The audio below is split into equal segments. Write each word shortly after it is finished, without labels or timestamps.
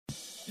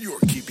You're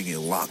keeping it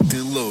locked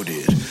and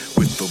loaded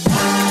with the Mic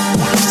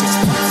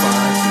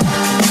 106.5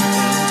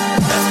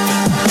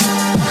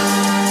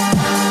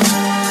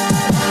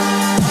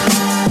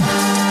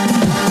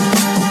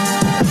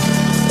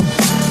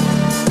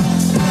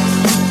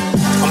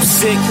 I'm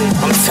sick,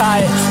 I'm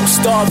tired, I'm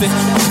starving,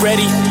 I'm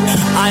ready.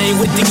 I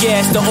ain't with the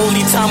gas, the only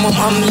time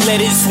I'm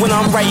unleaded is when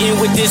I'm writing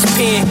with this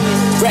pen.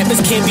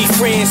 Rappers can't be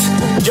friends,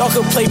 y'all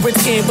can play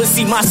pretend, but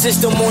see my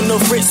system on the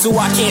fritz, so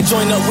I can't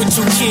join up with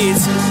you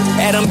kids.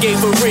 Adam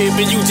gave a rib,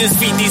 and you just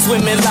feed these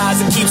women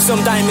lies and keep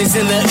some diamonds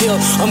in the ill.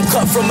 I'm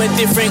cut from a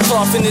different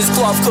cloth, and this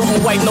cloth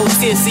couldn't wipe no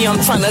tears. See,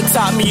 I'm trying to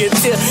top me a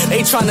tear,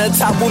 they trying to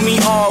topple me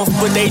off,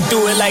 but they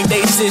do it like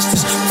they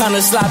sisters,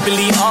 kinda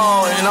sloppily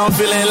all, and I'm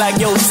feeling like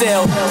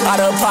yourself, out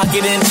of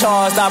pocket and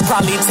charged. I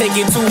probably take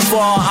it too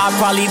far, I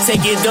probably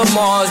take it to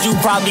Mars, you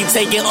probably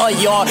take it a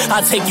yard,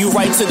 I take you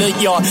right to the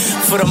yard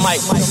for the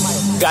mic.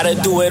 Gotta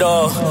do it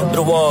all for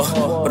the wall,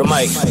 for the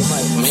mic.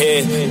 I'm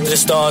here to the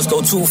stars,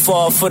 go too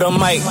far for the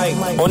mic.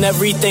 On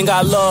everything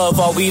I love,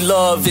 all we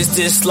love is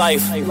this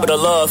life. For the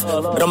love,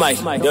 for the mic.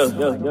 Yeah.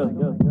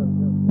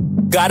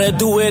 Gotta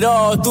do it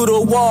all through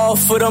the wall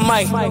for the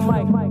mic.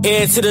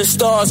 Here to the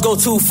stars, go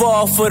too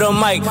far for the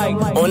mic.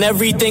 On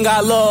everything I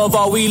love,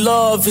 all we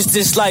love is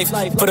this life.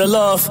 For the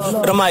love,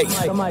 for the mic.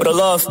 For the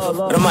love,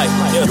 for the mic.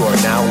 Yeah. You are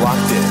now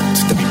locked in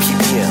to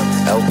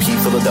WPPM LP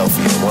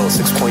Philadelphia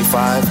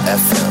 106.5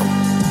 FM.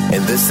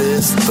 And this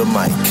is The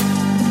Mic,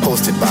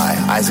 hosted by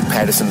Isaac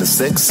Patterson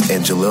VI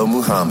and Jalil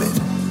Muhammad.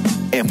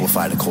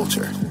 Amplify the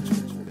culture.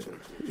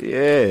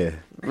 Yeah,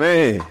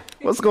 man.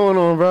 What's going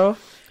on, bro?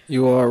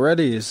 You all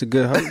ready? It's a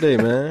good hump day,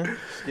 man.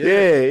 Yeah,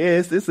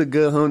 it's a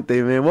good hump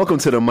day, man. Welcome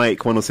to The Mic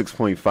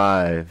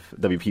 106.5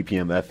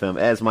 WPPM FM.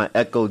 As my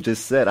echo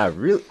just said,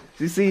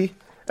 you see,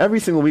 every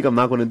single week I'm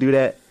not going to do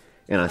that,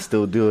 and I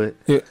still do it.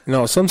 Yeah,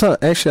 no, sometimes,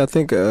 actually, I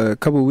think a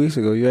couple of weeks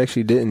ago, you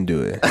actually didn't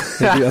do it.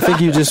 I think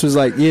you just was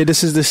like, yeah,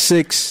 this is the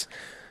Sexxx,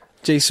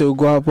 J So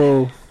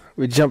Guapo.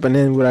 We're jumping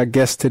in with our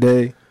guest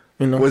today.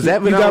 You know, was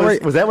that when I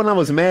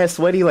was mad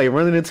sweaty, like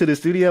running into the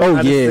studio? Oh,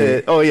 I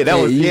yeah.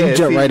 You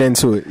jumped right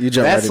into it.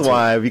 That's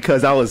why,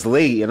 because I was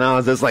late, and I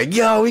was just like,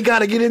 yo, we got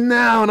to get in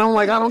now. And I'm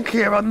like, I don't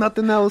care about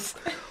nothing else.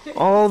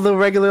 All the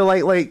regular,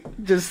 like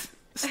just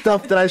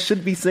stuff that I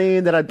should be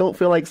saying that I don't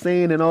feel like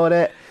saying and all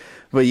that.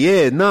 But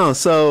yeah, no.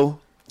 So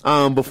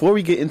before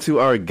we get into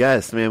our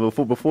guest, man,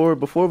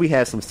 before we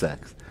have some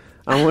sex,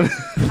 I wanted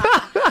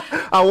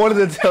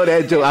to tell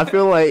that joke. I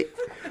feel like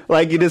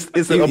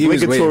it's an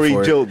obligatory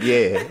joke.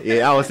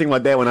 Yeah. I was thinking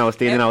about that when I was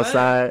standing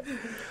outside.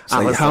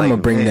 I was how I'm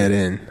gonna bring that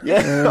in.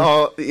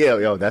 Yeah,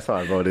 yo, that's how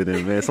I wrote it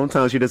in, man.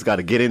 Sometimes you just got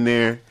to get in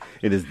there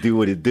and just do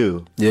what it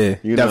do. Yeah,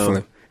 you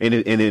definitely. know? And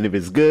if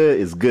it's good,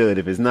 it's good.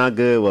 If it's not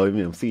good,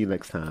 well, see you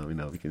next time. We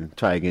can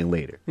try again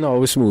later. No, it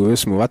was smooth. I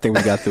think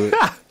we got through it.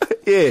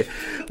 Yeah,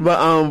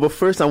 but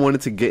first I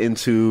wanted to get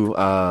into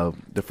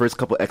the first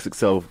couple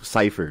XXL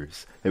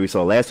ciphers that we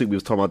saw last week. We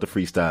was talking about the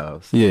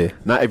freestyles. Yeah,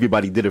 not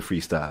everybody did a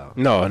freestyle.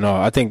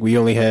 No, I think we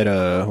only had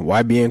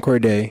YB and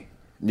Corday.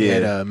 Yeah, we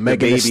had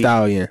Megan Thee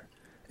Stallion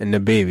and the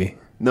baby.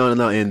 No,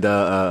 and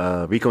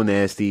Rico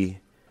Nasty.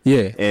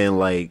 Yeah, and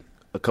like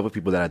a couple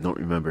people that I don't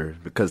remember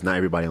because not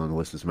everybody on the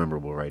list is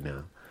memorable right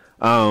now.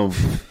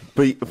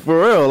 But for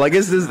real, like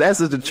that's just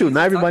the truth.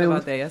 Not everybody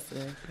talked about that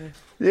yesterday.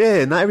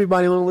 Yeah, not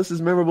everybody on the list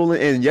is memorable,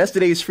 and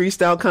yesterday's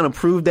freestyle kind of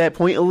proved that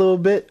point a little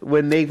bit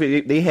when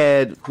they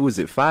had, who was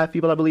it, 5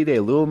 people I believe. They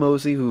had Lil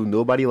Mosey, who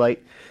nobody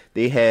liked.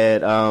 They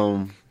had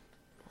YK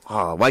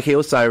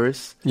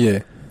Osiris,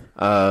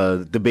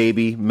 the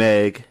baby,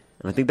 Meg,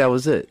 and I think that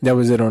was it. That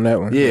was it on that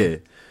one. Yeah,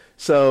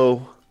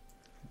 so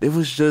it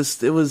was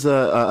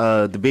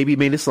the baby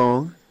made a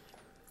song.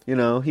 You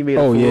know, he made a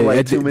full, 2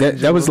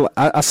 minutes. That was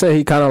I said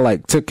he kind of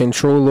like took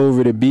control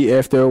over the beat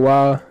after a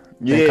while.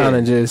 Yeah, and kind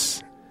of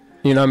just.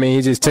 You know what I mean?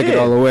 He just took it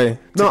all away.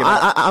 No,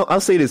 I'll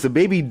say this. The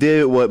baby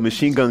did what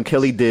Machine Gun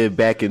Kelly did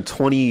back in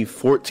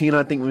 2014,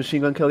 I think, when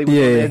Machine Gun Kelly was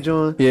on that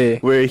joint. Yeah.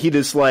 Where he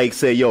just like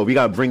said, yo, we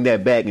got to bring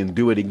that back and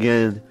do it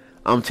again.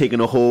 I'm taking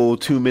a whole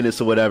 2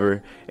 minutes or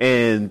whatever.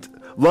 And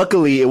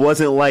luckily, it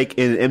wasn't like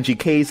in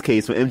MGK's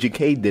case when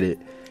MGK did it.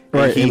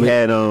 Right, he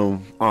had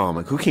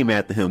who came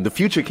after him? The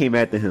Future came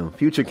after him.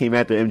 Future came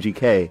after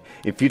MGK,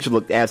 and Future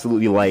looked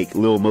absolutely like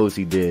Lil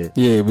Mosey did.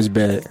 Yeah, it was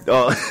bad.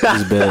 Oh, it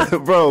was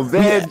bad, bro.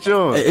 Bad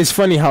joint. It's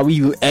funny how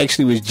we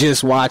actually was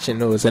just watching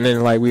those, and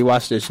then like we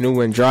watched this new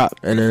one drop,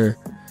 and then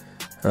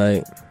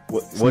like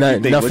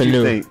nothing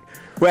new.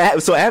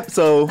 Well, so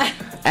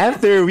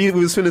after we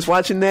was finished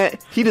watching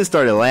that, he just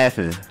started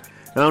laughing.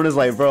 And I'm just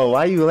like, bro,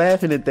 why are you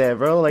laughing at that,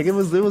 bro? Like it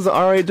was an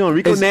alright joint.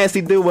 Rico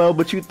Nasty did well,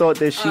 but you thought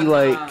that she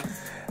like.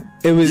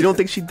 You don't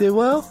think she did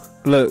well?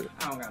 Look,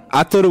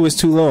 I thought it was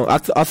too long.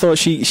 I thought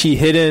she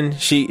hit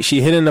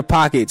in the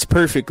pockets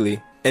perfectly,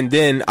 and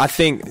then I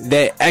think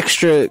that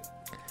extra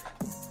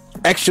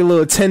extra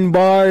little 10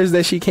 bars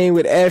that she came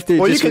with after.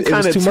 Well, you can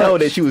kind of tell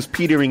much. that she was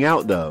petering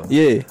out, though.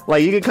 Yeah,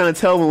 like you can kind of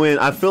tell when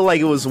I feel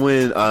like it was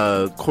when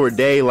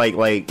Corday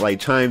like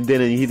chimed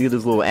in and he did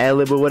this little ad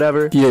lib or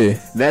whatever. Yeah,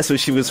 that's when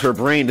her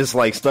brain just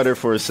like stuttered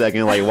for a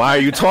second. Like, why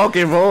are you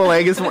talking, bro?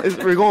 Like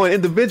we're going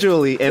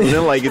individually, and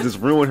then like it just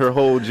ruined her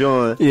whole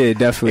jaw. Yeah,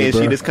 definitely. And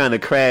bro. she just kind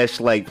of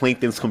crashed like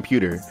Plankton's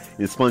computer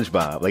in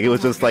SpongeBob. Like it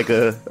was just like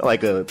a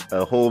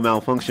whole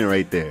malfunction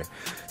right there.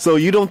 So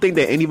you don't think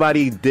that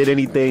anybody did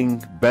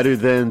anything better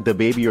than the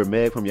Baby or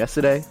Meg from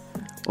yesterday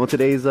on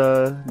today's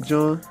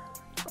John?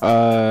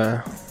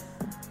 Nah,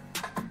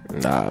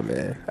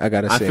 man. I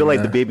gotta say, I feel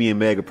like the Baby and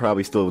Meg are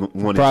probably still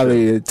one.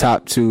 Probably the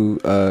top two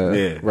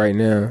right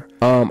now.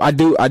 I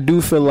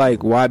do feel like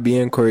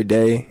YB and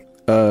Corday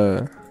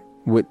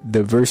with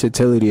the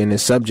versatility and the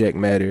subject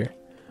matter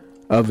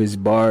of his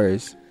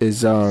bars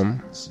is a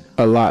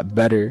lot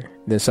better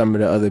than some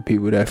of the other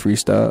people that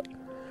freestyle.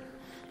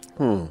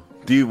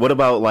 What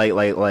about like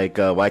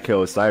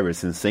YK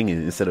Osiris and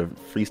singing instead of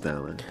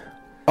freestyling?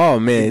 Oh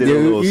man,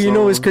 you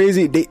know what's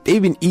crazy?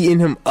 They've been eating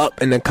him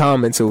up in the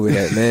comments over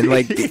that, man.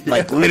 Like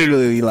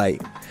literally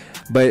like.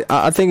 But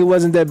I think it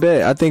wasn't that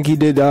bad. I think he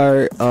did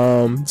our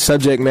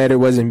subject matter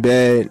wasn't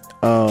bad.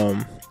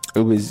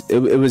 It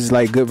was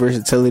like good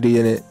versatility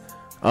in it.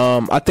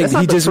 I think that's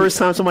not the first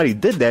time somebody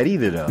did that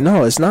either, though.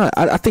 No, it's not.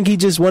 I think he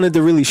just wanted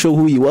to really show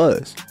who he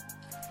was.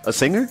 A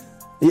singer?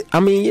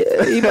 I mean,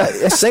 yeah,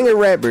 a singer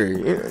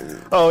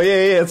rapper. Oh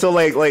yeah. So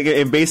like,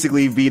 and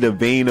basically be the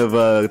bane of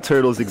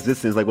Turtle's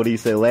existence. Like what he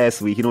said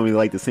last week. He don't really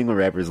like the single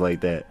rappers like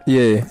that.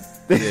 Yeah.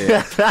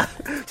 So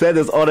that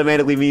just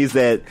automatically means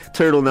that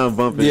Turtle now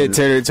bumping. Yeah,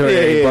 Turtle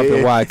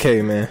bumping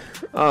YK, man.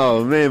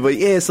 Oh man, but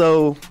yeah.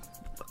 So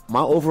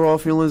my overall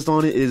feelings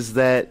on it is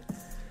that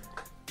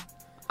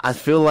I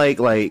feel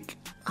like I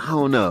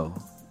don't know.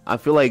 I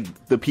feel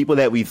like the people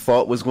that we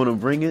thought was going to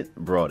bring it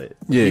brought it.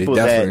 Yeah, people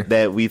definitely.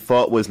 that we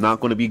thought was not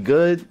going to be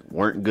good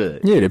weren't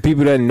good. Yeah, the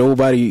people that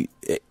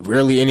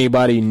rarely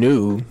anybody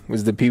knew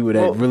was the people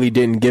that really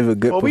didn't give a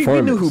good performance.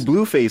 We knew who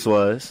Blueface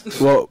was.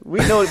 Well, we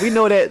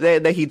know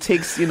that he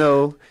takes, he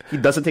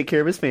doesn't take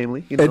care of his family.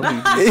 He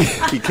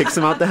kicks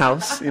him out the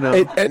house.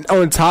 And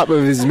on top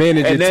of his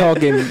manager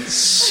talking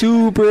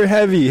super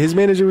heavy. His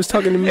manager was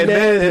talking to me.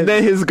 And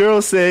then his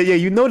girl said, "Yeah,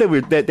 you know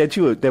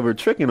that we're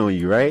tricking on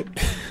you, right?"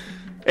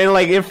 And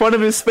like in front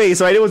of his face,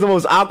 right? It was the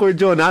most awkward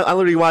joke. I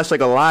literally watched like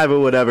a live or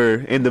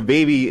whatever, and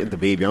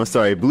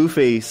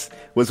Blueface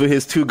was with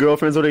his two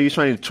girlfriends. Or he's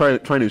trying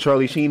to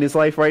Charlie Sheen his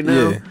life right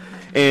now. Yeah.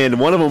 And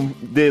one of them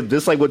did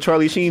just like what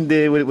Charlie Sheen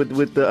did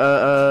with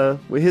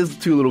his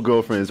two little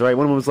girlfriends, right?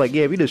 One of them was like,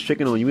 "Yeah, we just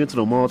tricking on you. We went to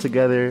the mall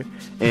together,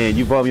 and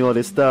you bought me all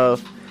this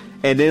stuff."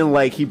 And then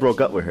like he broke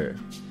up with her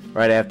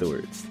right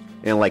afterwards,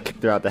 and like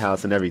kicked her out the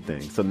house and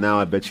everything. So now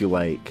I bet you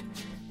like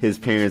his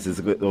parents is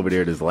over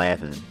there just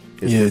laughing.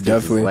 His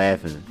definitely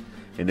laughing,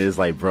 and it's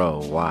like, bro,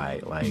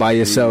 why? Like by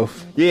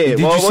yourself? Yeah. Did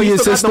you see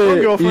his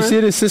sister? You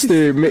see his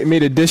sister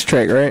made a diss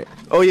track, right?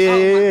 Oh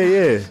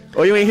yeah.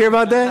 Oh, you ain't hear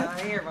about that?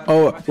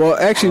 Oh well,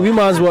 actually, we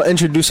might as well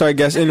introduce our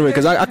guest anyway,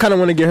 because I kind of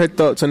want to get her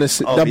thoughts on this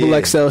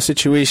double XL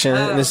situation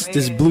and this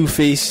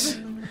Blueface.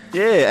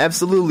 Yeah,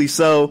 absolutely.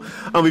 So,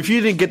 if you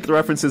didn't get the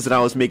references that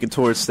I was making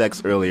towards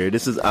Sexxx earlier,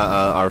 this is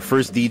our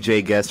first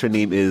DJ guest. Her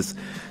name is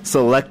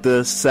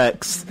Selekta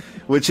Sexxx,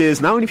 which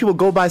is not many people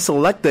go by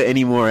Selekta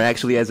anymore,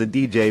 actually, as a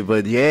DJ.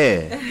 But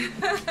yeah,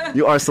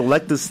 you are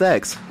Selekta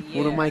Sexxx.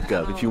 Hold the mic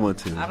up if you want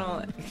to.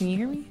 Can you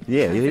hear me?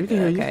 Yeah, we can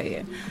hear you. Okay,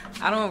 yeah.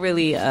 I don't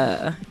really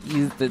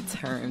use the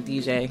term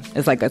DJ.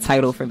 It's like a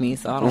title for me,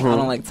 so I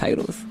don't like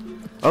titles.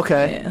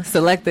 Okay. Yeah.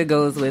 Selekta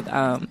goes with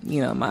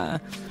my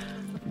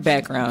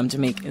background. I'm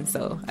Jamaican,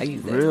 so I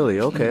use it. Really?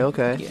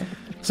 Okay. Yeah.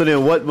 So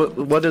then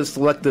what does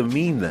Selekta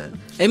mean then?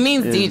 It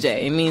means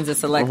DJ. It means a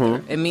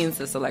selector. It means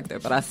a selector,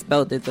 but I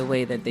spelled it the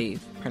way that they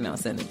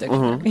pronounce it in the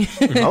dictionary.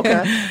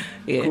 Okay.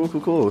 Yeah.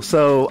 Cool.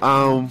 So,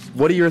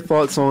 what are your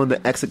thoughts on the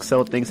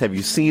XXL things? Have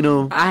you seen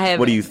them? I haven't.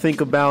 What do you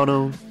think about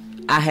them?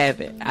 I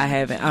haven't.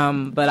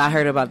 But I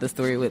heard about the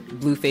story with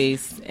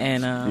Blueface,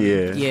 and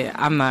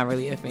I'm not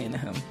really a fan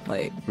of him.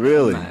 Like,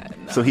 really?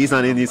 So he's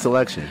not in your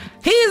selection?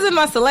 He is in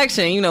my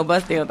selection.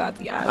 Bust down about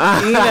the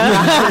eyes.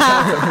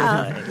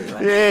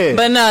 Yeah.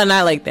 But no,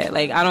 not like that.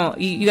 Like, I don't.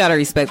 You gotta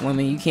respect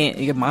women. You can't.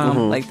 Your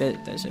mom like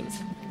that. That shit.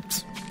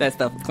 That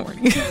stuff is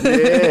corny.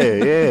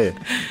 Yeah.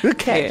 Good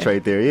catch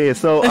right there. Yeah.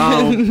 So,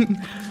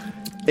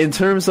 in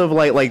terms of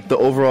like the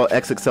overall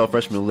XXL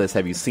freshman list,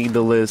 have you seen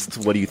the list?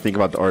 What do you think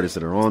about the artists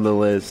that are on the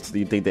list? Do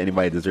you think that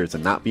anybody deserves to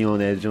not be on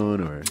that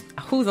joint, or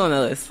who's on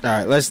the list? All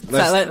right, let's do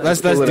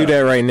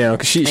that right now,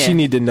 because she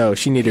need to know.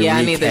 She need to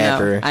recap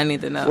her. I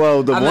need to know. Well,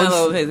 I'm a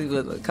little busy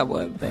with a couple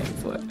other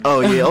things. But.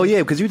 Oh yeah,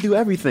 because you do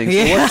everything.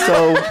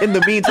 So, in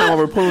the meantime, while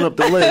we're pulling up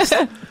the list,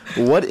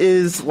 what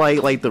is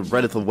like the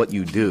breadth of what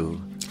you do,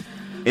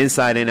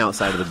 inside and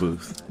outside of the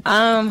booth?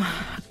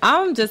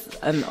 I'm just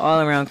an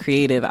all-around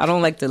creative. I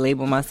don't like to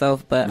label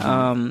myself, but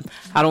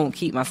I don't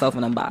keep myself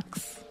in a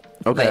box.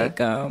 Okay.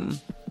 Like,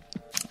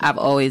 I've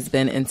always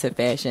been into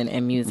fashion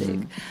and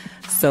music.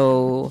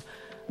 So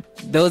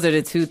those are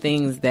the two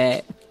things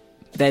that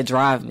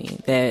drive me,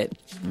 that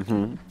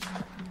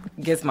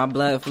gets my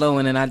blood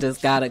flowing, and I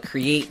just gotta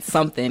create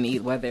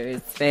something, whether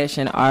it's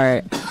fashion,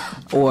 art,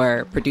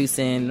 or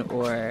producing,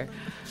 or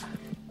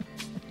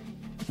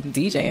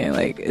DJing.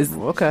 Like, it's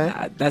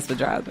that's what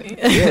drives me.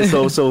 Yeah,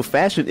 so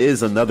fashion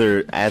is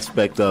another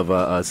aspect of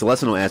it's a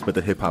lesser known aspect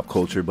of hip hop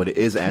culture, but it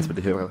is an aspect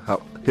of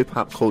hip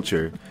hop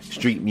culture,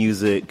 street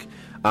music,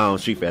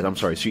 street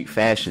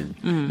fashion,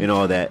 and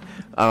all that.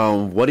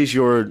 What is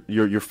your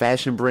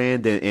fashion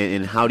brand,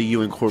 and how do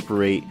you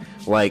incorporate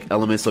like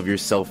elements of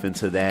yourself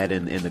into that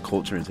and the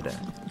culture into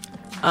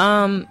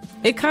that?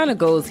 It kind of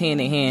goes hand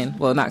in hand.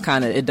 Well, not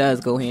kind of. It does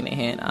go hand in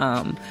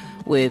hand.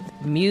 With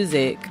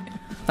music,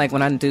 like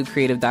when I do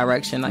creative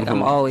direction, like I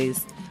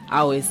always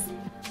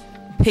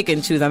pick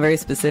and choose. I'm very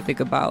specific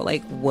about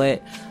like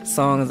what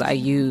songs I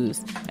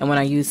use, and when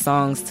I use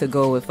songs to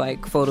go with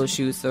like photo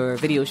shoots or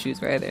video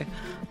shoots, rather.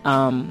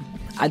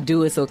 I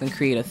do it so it can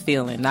create a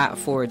feeling, not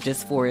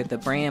just for the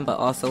brand, but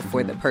also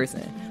for the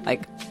person.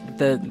 Like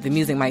the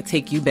music might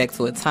take you back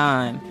to a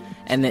time,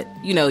 and that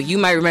you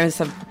might remember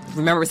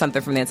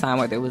something from that time,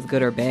 whether it was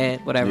good or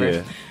bad, whatever.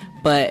 Yeah.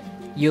 But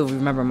you'll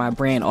remember my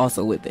brand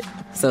also with it.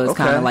 So it's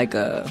kind of like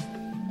a,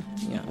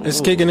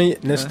 it's kicking in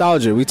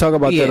nostalgia. We talk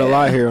about that a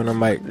lot here on the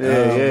mic.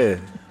 Yeah.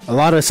 A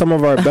lot of some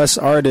of our best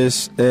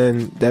artists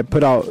and that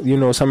put out,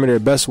 some of their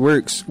best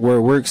works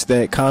were works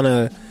that kind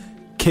of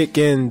kick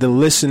in the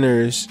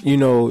listeners,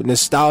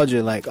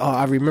 nostalgia. Like, oh,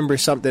 I remember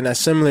something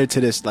that's similar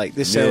to this. Like,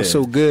 this sounds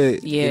so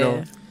good.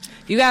 Yeah.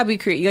 You gotta be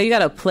creative. You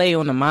gotta play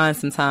on the mind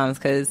sometimes,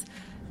 because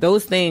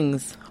those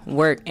things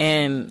work.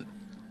 And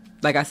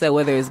like I said,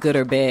 whether it's good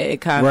or bad,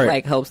 it kind of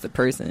like helps the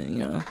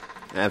person,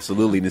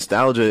 Absolutely.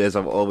 Nostalgia, as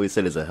I've always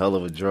said, is a hell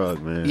of a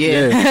drug, man.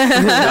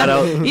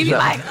 Yeah. You be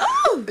like, oh.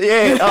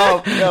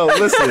 Yeah. Yo,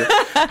 listen.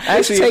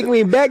 Actually, take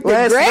me back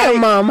to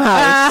grandma's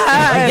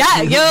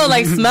house. Yo,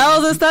 like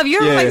smells and stuff. You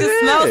ever like to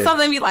smell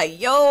something and be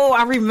like, yo,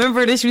 I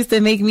remember this used to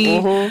make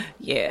me.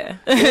 Yeah.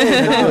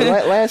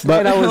 Last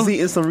night I was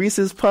eating some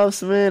Reese's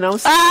Puffs, man. I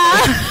was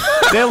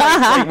then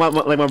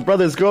my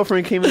brother's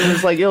girlfriend came in and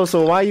was like, yo,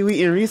 so why are you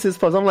eating Reese's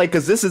Puffs? I'm like,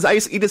 because I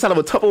used to eat this out of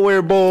a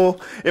Tupperware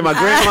bowl in my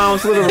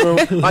grandma's living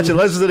room watching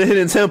Legends of the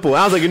Hidden Temple.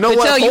 I was like,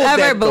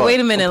 what? But wait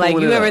a minute, like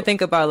you ever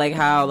think about like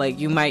how like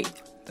you might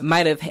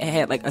have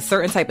had like a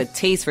certain type of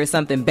taste for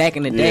something back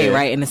in the day,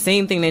 right? And the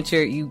same thing that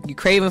you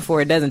craving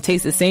for, it doesn't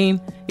taste the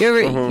same. You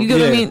ever you get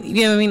what I mean?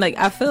 You know what I mean? Like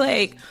I feel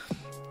like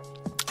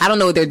I don't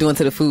know what they're doing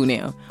to the food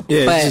now.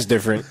 Yeah, it's just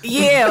different.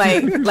 Yeah,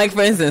 like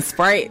for instance,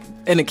 Sprite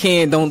in a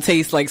can don't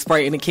taste like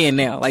Sprite in a can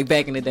now. Like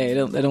back in the day,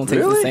 they don't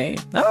taste the same.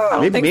 No,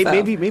 I don't think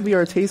so. Maybe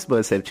our taste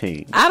buds have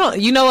changed. I don't.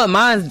 You know what?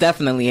 Mine's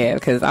definitely have,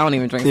 because I don't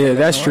even drink. Yeah,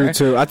 that's true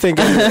too. I think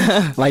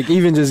like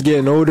even just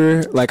getting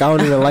older, like I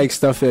don't even like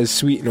stuff that's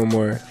sweet no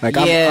more. Like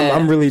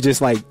I'm really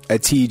just like a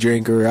tea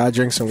drinker. I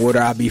drink some water,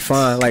 I'll be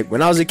fine. Like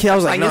when I was a kid, I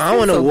was like, no, I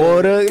want no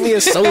water. Give me a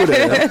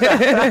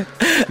soda.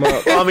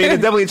 Well, I mean, it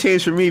definitely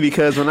changed for me,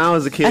 because when I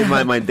was a kid,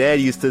 my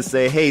dad used to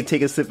say, hey,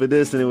 take a sip of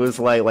this, and it was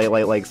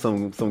like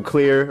some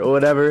clear or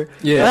whatever.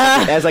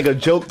 Yeah. As like a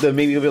joke to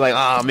maybe be like,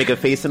 oh, make a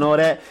face and all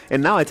that.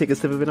 And now I take a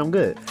sip of it, I'm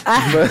good.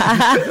 But,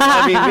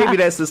 I mean, maybe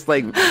that's just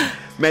like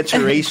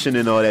maturation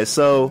and all that.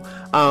 So,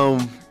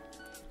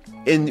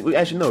 and we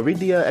actually read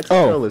the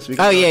XXL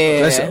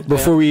list.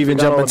 Before we even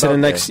jump into the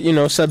next,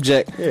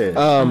 subject.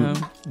 Yeah.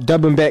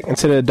 Dubbing back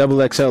into the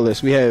XXL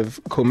list, we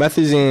have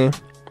Comethazine.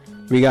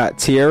 We got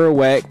Tierra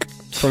Whack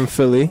from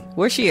Philly.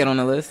 Where's she at on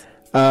the list?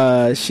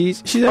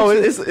 She's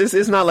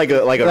it's not like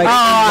a number.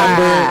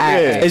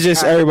 It's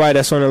just everybody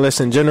that's on the list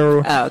in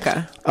general. Oh,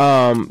 okay.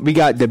 We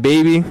got the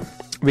Baby,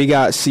 we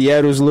got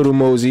Seattle's Little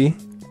Mosey,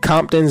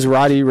 Compton's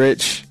Roddy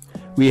Ricch,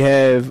 we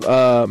have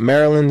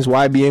Maryland's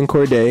YBN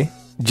Corday,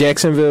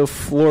 Jacksonville,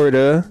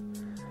 Florida.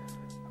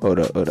 Hold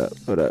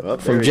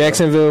up. From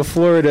Jacksonville,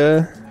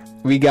 Florida,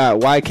 we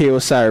got YK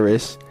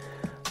Osiris.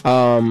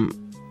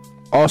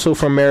 Also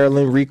from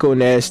Maryland, Rico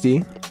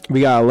Nasty.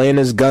 We got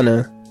Atlanta's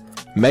Gunna,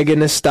 Megan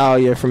Thee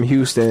Stallion from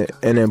Houston,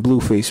 and then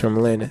Blueface from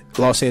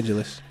Los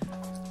Angeles.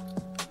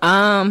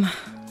 I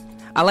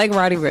like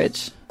Roddy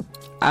Ricch.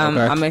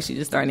 I'm actually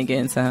just starting to get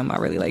into him. I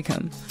really like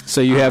him. So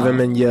you have him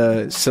in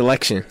your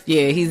selection?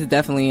 Yeah, he's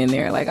definitely in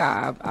there. Like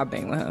I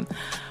bang with him.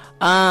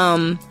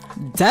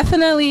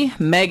 Definitely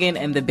Megan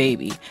and the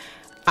Baby.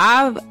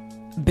 I've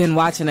been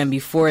watching them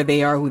before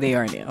they are who they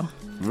are now.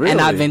 Really?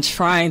 And I've been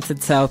trying to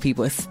tell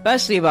people,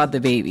 especially about the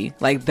Baby.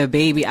 Like the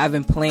Baby, I've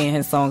been playing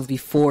his songs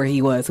before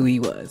he was who he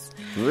was.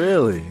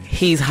 Really?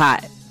 He's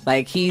hot.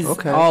 Like he's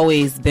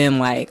always been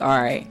like, all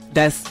right,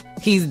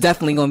 he's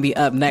definitely gonna be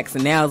up next.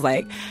 And now it's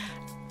like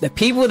the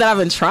people that I've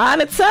been trying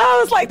to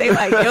tell, it's like they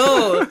like,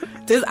 yo,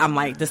 I'm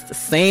like, this the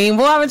same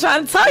boy I've been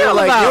trying to tell you about.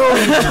 Like,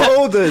 yo, you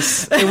told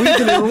us and we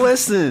didn't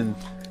listen.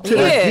 To the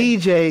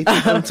DJ,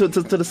 to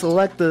the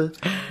Selekta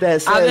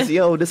that says,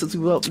 yo, this is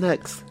who's up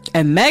next.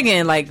 And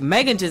Megan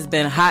just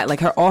been hot.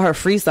 Like all her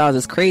freestyles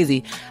is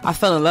crazy. I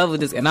fell in love with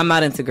this, and I'm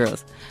not into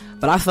girls,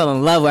 but I fell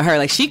in love with her.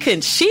 Like she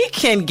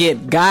can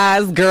get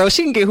guys, girls,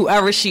 she can get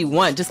whoever she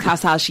wants, just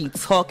cause how she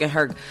talk and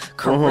her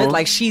career.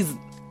 Like she's,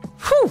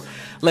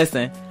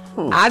 listen,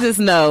 I just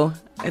know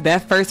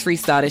that first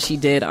freestyle that she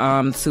did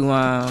I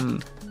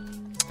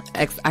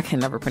can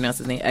never pronounce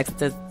his name.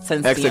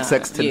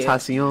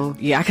 XXXTentacion.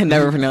 Yeah, I can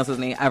never pronounce his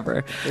name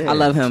ever. Yeah. I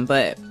love him,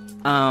 but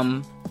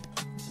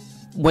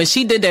when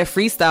she did that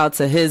freestyle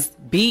to his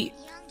beat,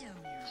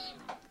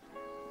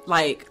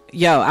 like,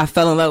 yo, I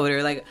fell in love with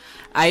her. Like,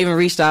 I even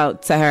reached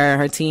out to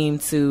her team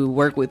to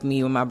work with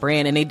me with my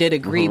brand, and they did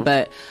agree,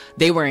 but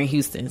they were in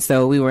Houston,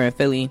 so we were in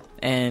Philly,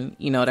 and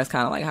you know that's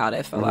kind of like how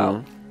that fell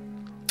out.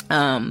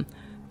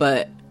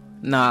 But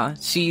nah,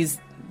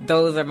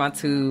 those are my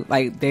two,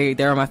 like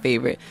they're my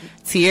favorite.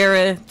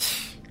 Tierra,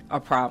 a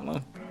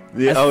problem.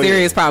 Yeah, a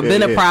serious problem.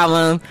 Been a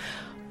problem.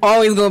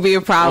 Always gonna be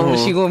a problem.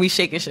 She gonna be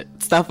shaking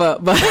stuff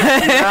up. But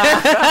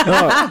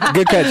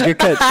good catch.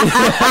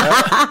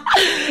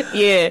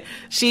 Yeah,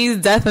 she's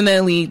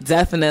definitely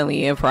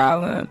a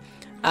problem.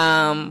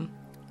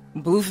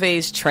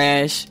 Blueface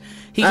trash.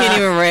 He can't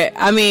even rap.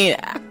 I mean,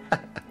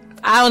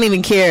 I don't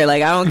even care.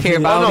 Like, I don't care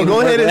about. No,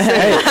 go ahead and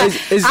say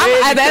it.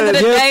 At the end of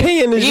the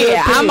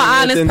day, I'm an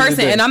honest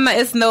person, and I'm not.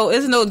 It's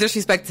no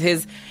disrespect to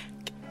his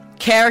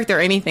character or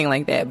anything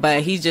like that,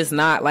 but he's just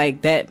not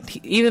like that.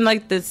 Even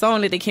like the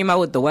song that they came out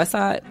with, the West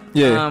Side.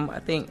 Yeah. I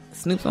think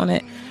Snoop's on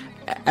it.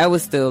 I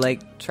was still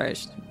like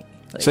trash.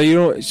 Like, so you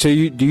don't. So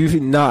do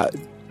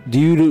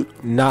you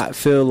not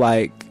feel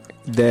like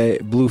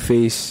that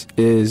Blueface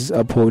is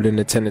upholding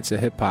the tenets of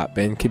hip hop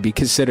and could be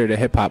considered a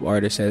hip hop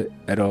artist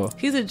at all?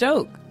 He's a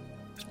joke.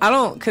 I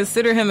don't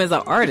consider him as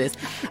an artist.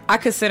 I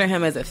consider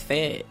him as a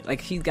fad. Like,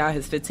 he's got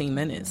his 15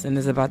 minutes and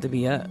it's about to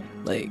be up.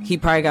 Like, he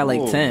probably got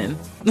like 10.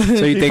 So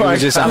you think it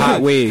was just a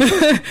hot wave?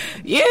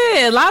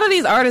 Yeah, a lot of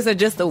these artists are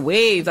just a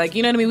wave. Like,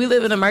 you know what I mean? We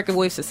live in a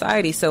microwave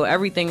society, so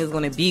everything is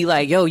going to be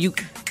like, yo, you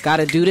got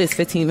to do this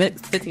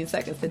 15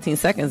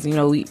 seconds. You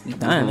know, we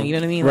done. You know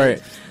what I mean?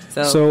 Right.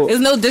 Like, so it's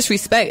no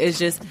disrespect. It's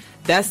just,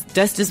 that's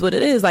just what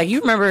it is. Like,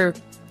 you remember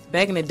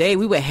back in the day,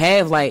 we would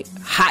have like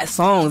hot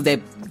songs that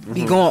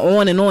be going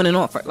on and on and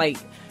on for like,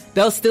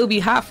 they'll still be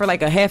hot for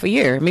like a half a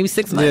year, maybe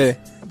 6 months. Yeah.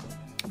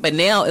 But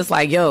now it's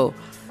like, yo,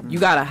 you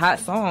got a hot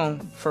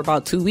song for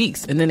about 2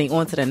 weeks and then they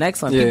on to the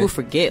next one. Yeah. People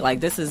forget. Like,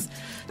 this is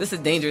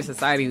dangerous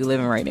society we live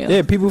in right now.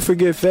 Yeah, people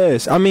forget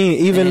fast. I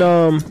mean, even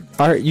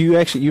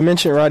you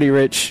mentioned Roddy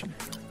Ricch,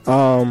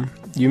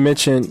 you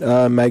mentioned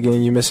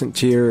Megan, you mentioned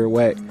Tierra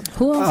Whack.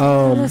 Who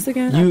else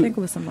again? I think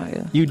it was somebody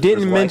else. You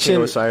didn't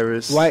mention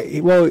Osiris.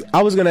 Well,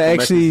 I was gonna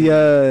actually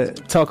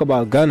talk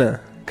about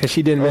Gunna, because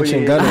she didn't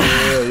mention Gunna.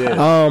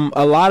 Yeah.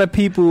 A lot of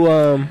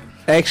people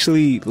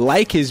actually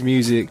like his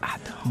music,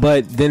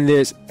 but then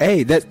there's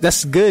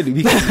that's good,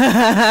 because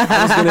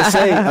I was gonna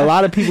say a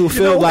lot of people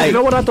feel like, you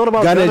know what I thought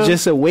about Gunna's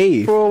just a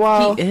wave for a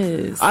while. He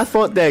is. I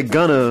thought that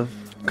Gunna,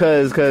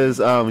 because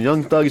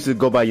Young Thug used to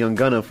go by Young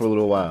Gunna for a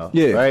little while.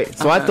 Yeah. Right?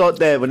 So I thought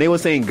that when they were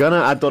saying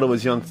Gunna, I thought it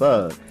was Young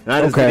Thug. And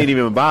I just didn't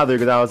even bother,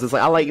 because I was just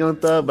like, I like Young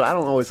Thug, but I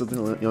don't always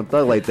listen to Young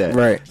Thug like that.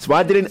 Right. So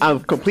I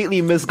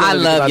completely missed Gunna. I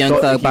love Young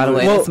Thug, by the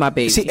way. That's my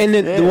baby. See, and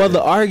then,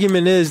 the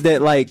argument is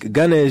that, like,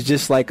 Gunna is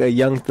just like a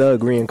Young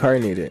Thug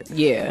reincarnated.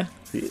 Yeah.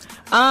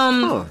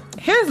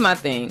 Here's my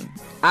thing.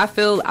 I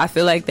feel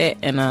like that,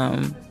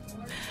 and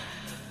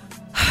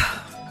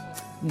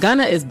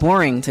Gunna is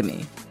boring to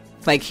me.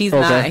 Like, he's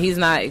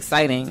not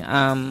exciting.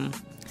 Some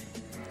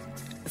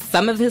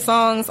of his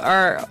songs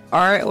are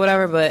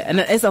whatever, but and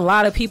it's a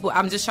lot of people.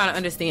 I'm just trying to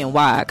understand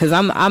why, because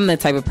I'm the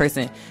type of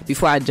person,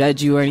 before I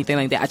judge you or anything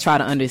like that, I try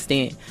to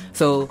understand.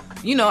 So,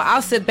 you know,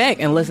 I'll sit back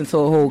and listen to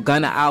a whole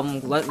Gunna album,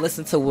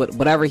 listen to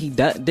whatever he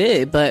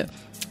did, but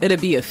it'll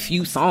be a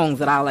few songs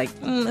that I like.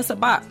 It's a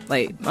bop.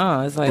 Like,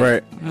 it's like,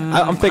 right.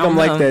 I think I'm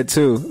like that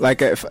too.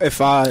 Like,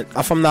 if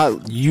I'm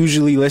not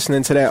usually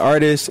listening to that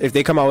artist, if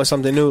they come out with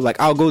something new,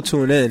 like, I'll go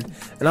tune in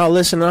and I'll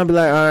listen and I'll be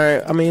like, all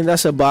right, I mean,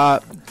 that's a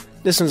bop.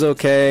 This one's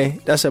okay.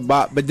 That's a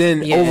bop. But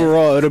then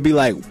overall, it'll be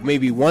like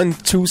maybe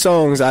 1-2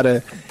 songs out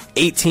of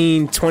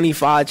 18,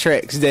 25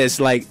 tracks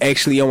that's like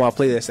actually on my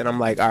playlist, and I'm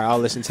like, all right, I'll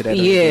listen to that.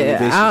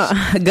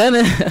 Yeah,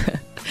 Gunna.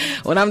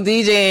 When I'm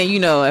DJing, you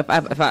know, if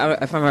I'm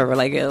ever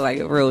like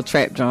a real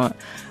trap joint,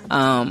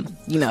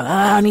 you know,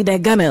 I need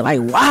that Gunna.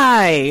 Like,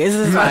 why? It's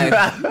just like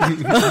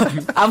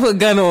I put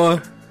Gunna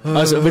on.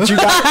 But you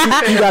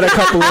got a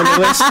couple on the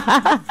list.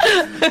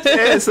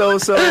 Yeah, so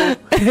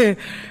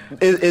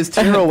is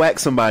Tierra Whack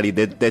somebody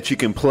that you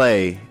can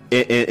play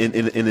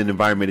in an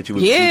environment that you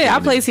would? Yeah, I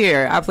play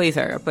her. I play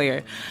her.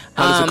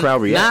 How does the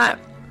crowd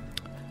react?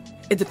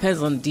 It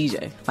depends on the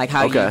DJ, like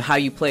how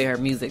you play her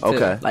music too.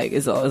 Okay. Like,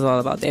 it's all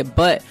about that.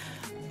 But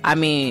I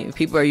mean,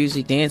 people are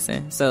usually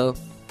dancing, so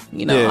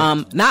you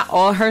know, not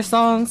all her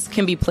songs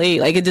can be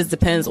played. Like, it just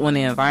depends on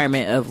the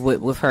environment of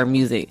with her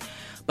music.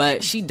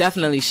 But she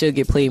definitely should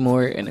get played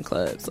more in the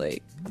clubs.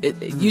 Like,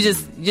 you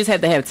just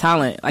have to have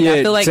talent. Like, yeah,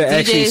 I feel like to DJs,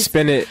 actually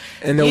spin it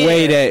in a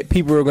way that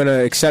people are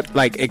gonna accept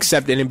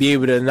it and be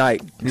able to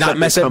not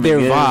mess up their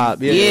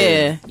vibe.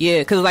 Yeah.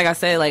 Because like I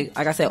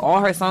said, all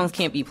her songs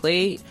can't be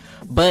played,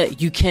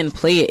 but you can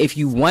play it if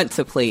you want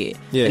to play it.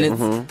 Yeah,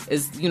 and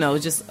it's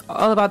just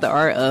all about the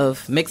art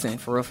of mixing,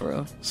 for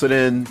real. So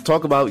then,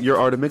 talk about your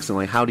art of mixing.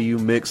 Like, how do you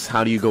mix?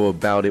 How do you go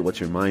about it? What's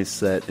your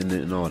mindset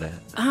and all that?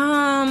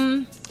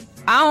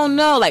 I don't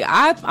know. Like,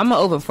 I'm an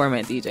open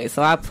format DJ,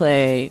 so I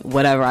play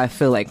whatever I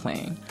feel like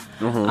playing.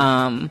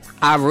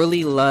 I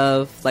really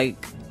love,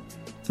 like,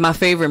 my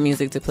favorite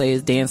music to play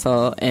is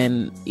dancehall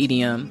and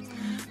EDM,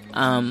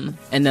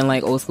 and then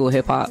like old school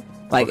hip hop.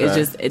 Like, it's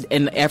just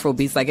and Afro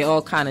beats. Like, it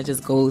all kind of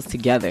just goes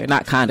together.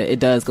 Not kind of, it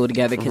does go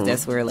together because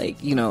that's where, like,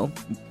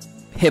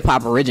 hip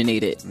hop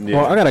originated.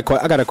 Well,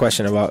 I got a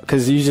question about,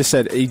 because you just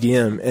said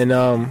EDM, and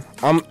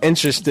I'm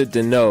interested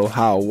to know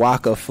how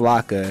Waka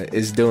Flocka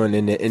is doing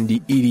in the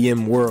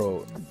EDM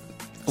world.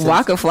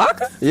 Waka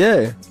Flocka?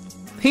 Yeah.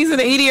 He's in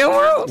the EDM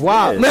world?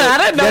 Wow. Man, I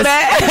didn't know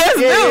that.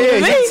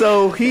 Yeah.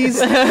 So he's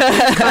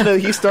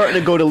starting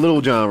to go the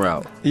Lil Jon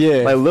route.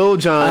 Yeah. Like, Lil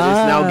Jon is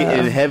now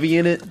getting heavy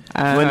in it,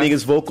 blending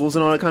his vocals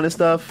and all that kind of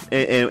stuff,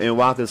 and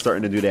Waka's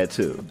starting to do that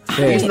too.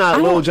 Yeah. He's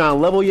not Lil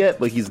Jon level yet,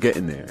 but he's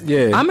getting there.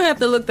 Yeah. I'm gonna have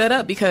to look that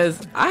up because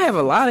I have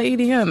a lot of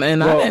EDM,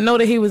 and I didn't know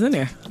that he was in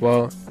there.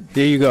 Well,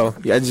 there you go.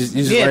 You just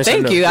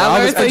thank you. You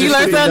learn something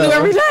new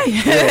every day.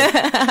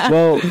 Yeah.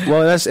 Well,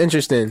 that's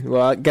interesting.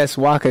 Well, I guess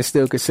Waka's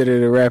still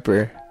considered a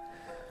rapper.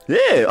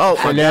 Yeah. Oh,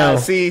 for now.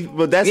 See,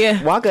 but that's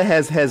Waka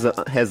has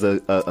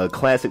a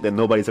classic that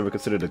nobody's ever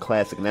considered a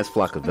classic, and that's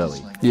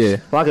Flockavelli. Yeah.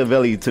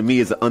 Flockavelli to me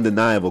is an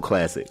undeniable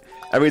classic.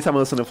 Every time I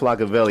listen to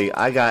Flockavelli,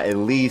 I got at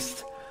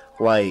least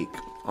like,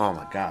 oh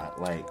my god,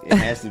 like it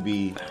has to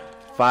be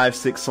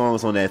 5-6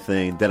 songs on that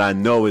thing that I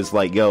know is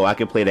like, yo, I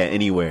can play that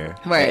anywhere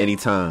at any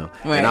time,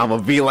 and I'm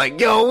gonna be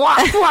like, yo, what?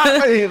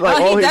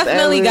 Like, he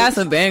definitely got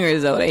some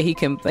bangers though that he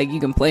can, like, you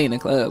can play in the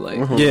club, like.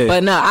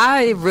 But no,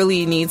 I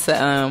really need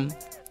to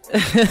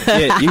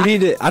yeah, you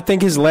need to. I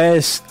think his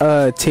last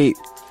tape,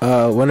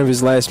 one of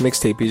his last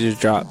mixtape he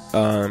just dropped,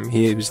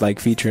 he was like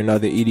featuring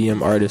other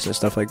EDM artists and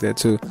stuff like that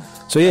too.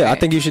 So yeah, I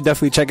think you should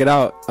definitely check it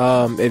out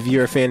if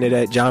you're a fan of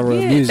that genre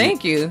of music.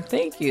 Thank you.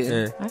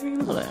 Yeah. I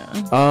didn't know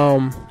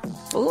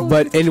that.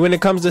 But and when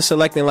it comes to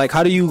selecting, like,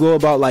 how do you go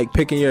about like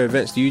picking your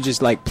events? Do you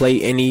just like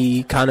play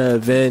any kind of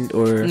event,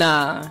 or?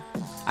 Nah,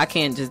 I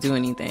can't just do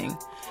anything.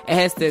 It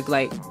has to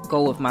like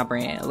go with my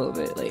brand a little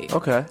bit. Like,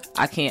 okay,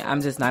 I can't.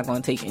 I'm just not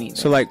going to take anything.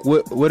 So like,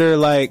 what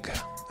are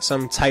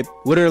some type of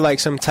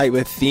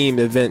themed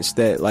events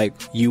that like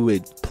you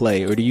would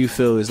play, or do you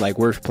feel is like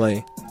worth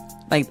playing?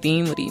 Like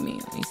theme? What do you mean?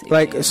 Let me see.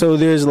 Like, so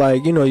there's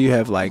like, you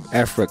have like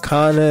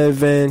Africana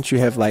events, you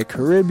have like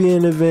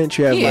Caribbean events,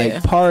 you have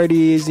like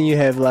parties, and you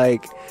have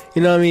like,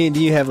 you know what I mean?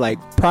 Do you have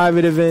like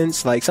private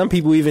events? Like, some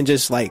people even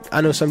just like,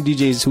 I know some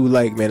DJs who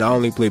like, man, I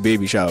only play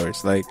baby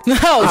showers. Like,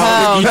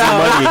 I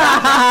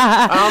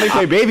only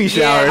play baby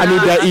showers. I need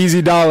that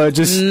easy dollar.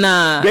 Just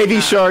baby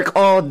shark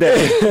all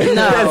day.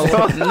 No.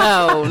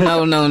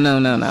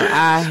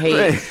 I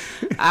hate.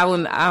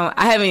 I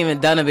haven't even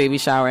done a baby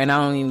shower, and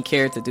I don't even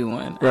care to do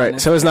one. Right. Honestly.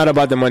 So it's not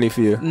about the money for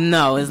you.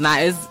 No, it's not.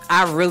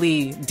 I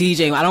really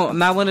DJ. I'm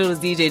not one of those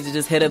DJs to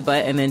just hit a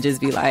button and then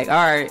just be like, all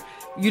right.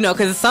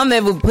 Because some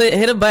that will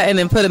hit a button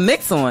and put a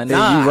mix on.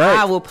 Nah,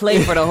 I will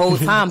play for the whole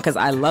time because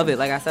I love it.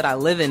 Like I said, I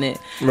live in it.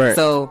 Right.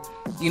 So,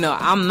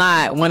 I'm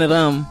not one of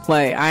them.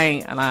 Like, I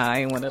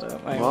ain't one of them.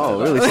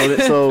 Oh, really?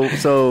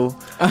 So,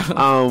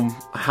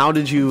 how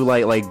did you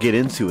like get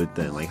into it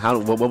then? Like,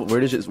 where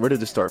did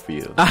it start for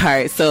you? All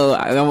right, so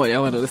I want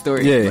to know the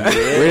story. Yeah.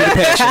 Where did the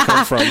passion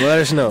come from? Let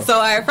us know. So,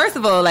 all right, first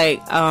of all, like,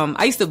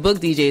 I used to book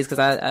DJs because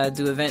I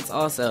do events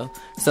also.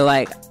 So,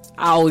 like,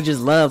 I always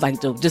just love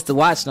like just to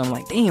watch them.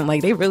 Like, damn,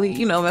 like they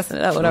really messing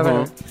it up,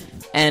 whatever.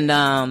 And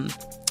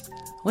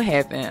what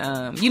happened?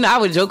 I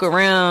would joke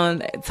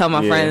around, tell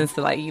my friends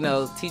to like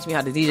teach me how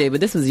to DJ,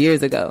 but this was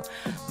years ago.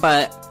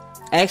 But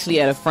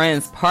actually, at a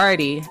friend's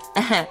party,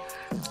 the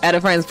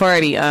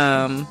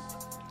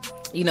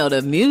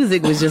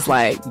music was just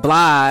like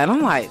blah, and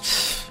I'm like,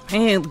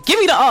 man, give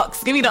me the aux.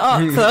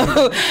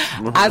 So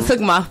I took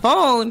my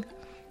phone,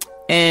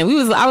 and I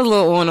was a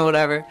little on or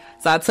whatever.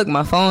 So I took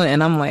my phone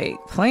and I'm like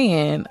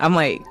playing. I'm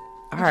like,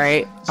 all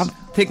right, I'm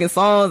picking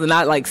songs and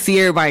I like see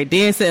everybody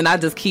dancing and I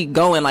just keep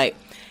going. Like,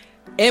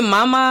 in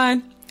my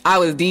mind, I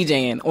was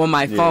DJing on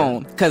my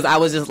phone because I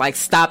was just like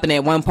stopping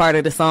at one part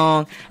of the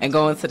song and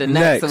going to the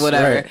next or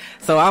whatever. Right.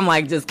 So I'm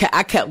like,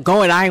 I kept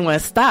going. I didn't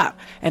want to stop.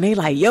 And they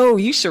like, yo,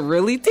 you should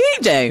really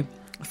DJ.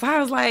 So I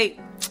was like,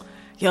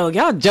 yo,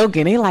 y'all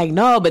joking. They like,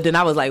 no. But then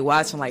I was like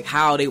watching like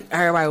how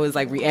everybody was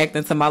like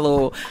reacting to my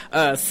little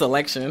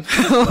selection,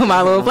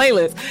 my little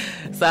playlist.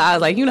 So I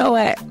was like, you know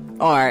what?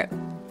 All right,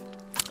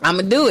 I'm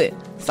gonna do it.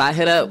 So I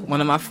hit up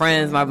one of my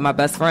friends, my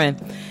best friend,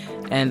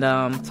 and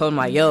told him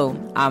like, yo,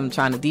 I'm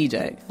trying to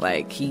DJ.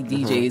 Like, he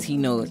DJs, he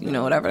knows,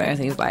 whatever. And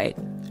he's like,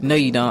 no,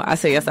 you don't. I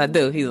say, yes, I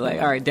do. He's like,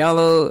 all right,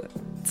 download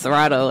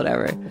Serato,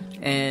 whatever,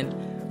 and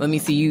let me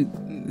see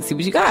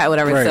what you got,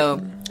 whatever. Right.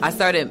 So I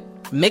started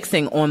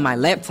mixing on my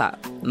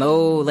laptop.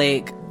 No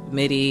like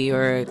MIDI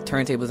or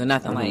turntables or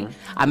nothing. Like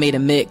I made a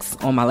mix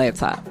on my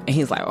laptop, and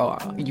he's like, "Oh,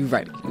 you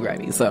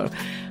ready?" So,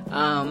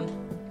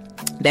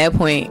 that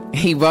point,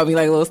 he brought me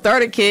like a little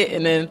starter kit,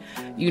 and then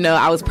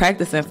I was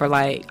practicing for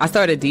like I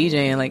started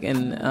DJing like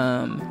in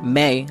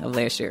May of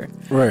last year,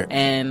 right?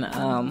 And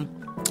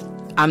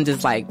I'm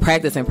just like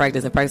practicing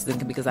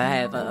because I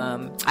have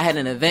I had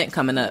an event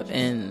coming up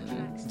in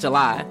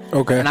July,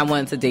 okay, and I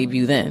wanted to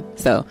debut then.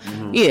 So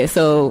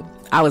so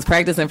I was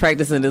practicing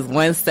this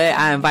one set.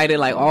 I invited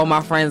like all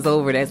my friends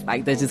over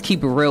that just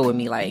keep it real with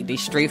me, like they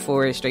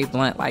straightforward, straight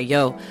blunt, like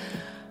yo,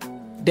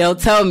 they'll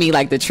tell me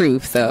like the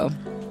truth. So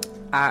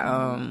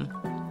I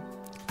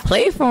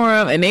played for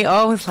them, and they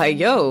always like,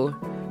 yo,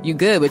 you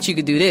good, but you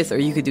could do this, or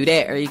you could do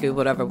that, or you could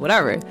whatever.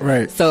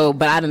 Right. So,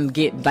 but I didn't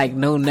get like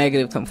no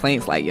negative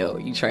complaints like, yo,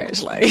 you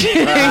trash, like,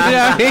 you know what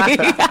I mean?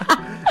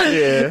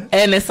 Yeah.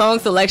 And the song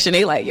selection,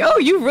 they like, yo,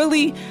 you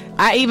really.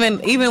 I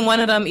even one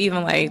of them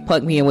even like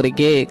plugged me in with a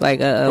gig,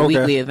 like a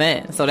weekly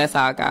event. So that's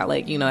how I got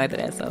like after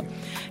that. So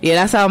yeah,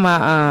 that's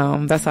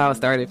how it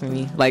started for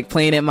me. Like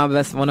playing at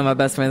one of my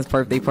best friend's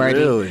birthday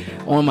party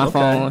on my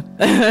phone.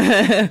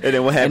 And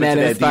then what happened to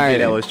that inspired DJ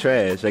that was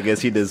trash? I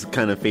guess he just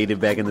kind of faded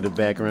back into the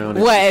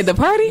background. What, at the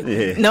party?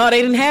 Yeah. No,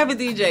 they didn't have a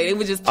DJ. They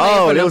were just playing.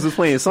 Oh, they was just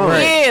playing songs.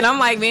 Yeah, and I'm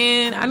like,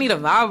 man, I need a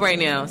vibe right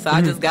now. So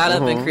I just got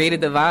up and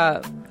created the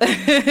vibe.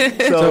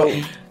 So.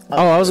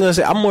 I was gonna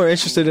say I'm more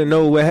interested to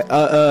know what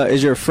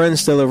is your friend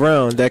still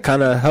around that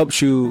kind of helps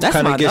you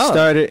kind of get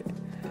started.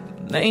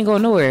 They ain't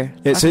going nowhere.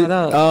 It's it.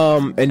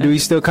 And do he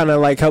still kind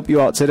of like help you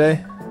out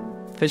today?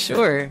 For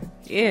sure.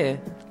 Yeah.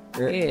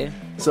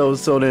 So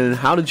then,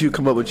 how did you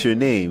come up with your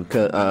name? With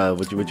your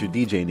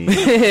DJ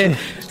name?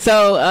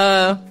 So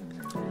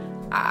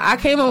I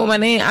came up with my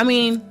name. I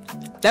mean,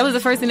 that was the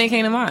first thing that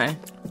came to mind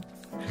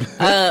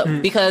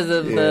because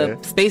of the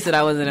space that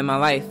I was in my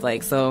life.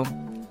 Like so.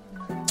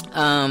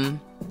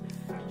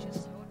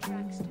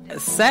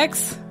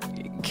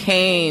 Sexxx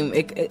came.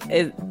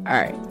 All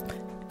right.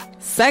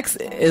 Sexxx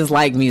is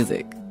like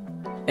music,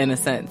 in a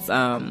sense.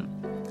 I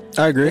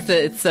agree.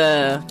 It's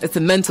a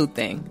mental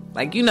thing.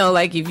 Like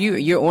like if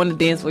you're on the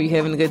dance floor, you're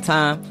having a good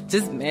time.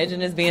 Just imagine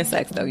this being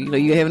Sexxx though.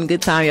 You're having a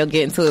good time. You'll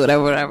get into it,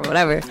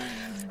 whatever.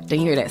 Then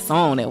you hear that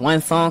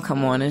one song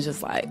come on, and it's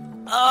just like,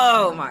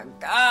 oh my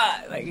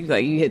god! Like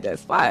you hit that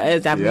spot.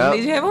 You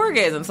have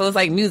orgasm. So it's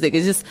like music.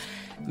 It's just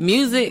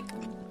music,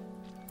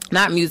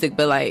 not music,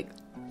 but like.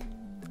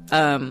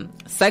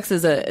 Sex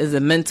is a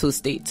mental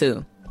state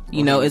too.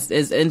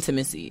 It's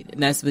intimacy,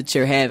 and that's what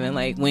you're having.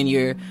 Like when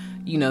you're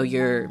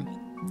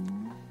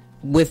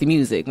with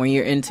music, when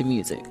you're into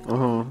music.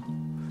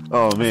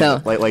 Oh man,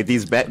 so, like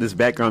this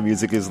background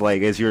music is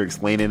like as you're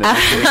explaining it.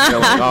 You're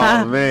like,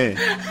 oh man,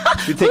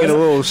 you're taking a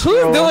little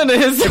stroll. Who's doing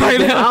this right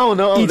now? I don't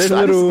know. There's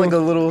just like a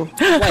little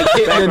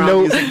background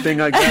music thing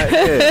like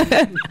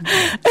that.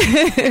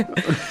 Yeah.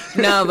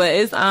 No, but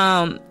it's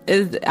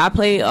I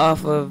play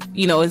off of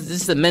it's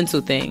just a mental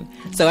thing.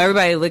 So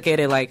everybody look at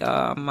it like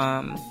I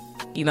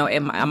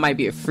might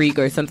be a freak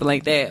or something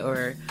like that,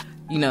 or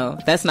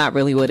that's not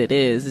really what it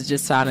is. It's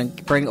just trying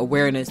to bring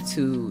awareness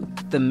to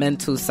the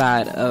mental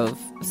side of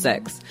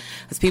sex,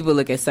 because people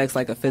look at sex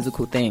like a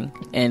physical thing,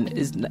 and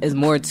is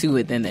more to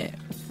it than that.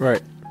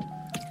 Right.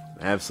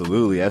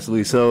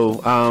 Absolutely. So,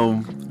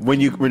 when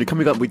you're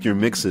coming up with your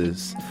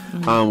mixes,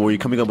 where you're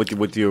coming up with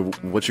what you're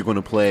going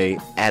to play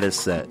at a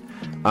set,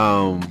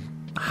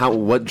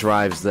 what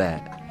drives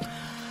that?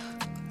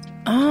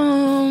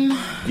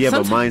 You have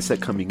a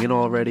mindset coming in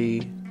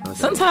already.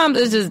 Sometimes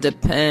it just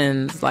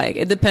depends. Like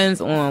it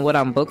depends on what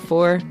I'm booked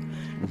for,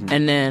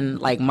 and then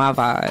like my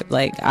vibe.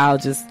 Like I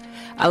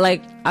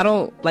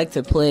don't like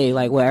to play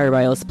like what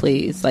everybody else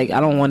plays. Like I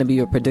don't want to be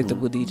a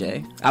predictable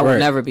DJ. I would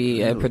never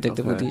be a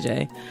predictable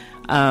DJ.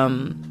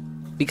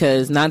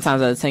 Because 9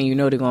 times out of 10,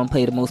 they're gonna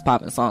play the most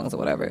popping songs or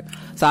whatever.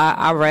 So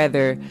I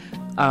rather,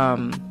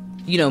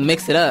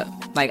 mix it up.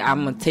 Like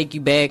I'm gonna take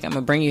you back. I'm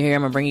gonna bring you here.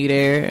 I'm gonna bring you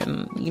there,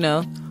 and I'm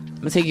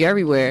gonna take you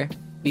everywhere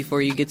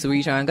before you get to where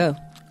you trying to go.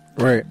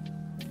 Right.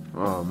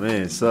 Oh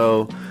man.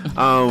 So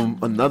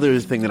another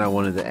thing that I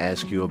wanted to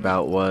ask you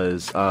about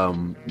was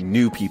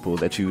new people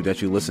that you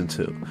listen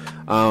to.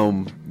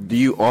 Do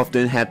you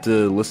often have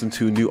to listen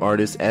to new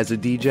artists as a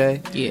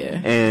DJ?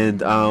 Yeah.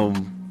 And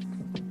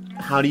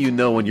how do you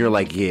know when you're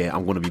like, yeah,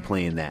 I'm going to be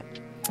playing that?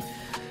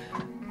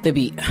 The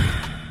beat.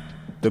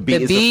 The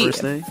beat is the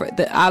first thing?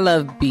 I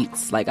love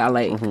beats. Like I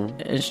like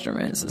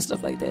instruments and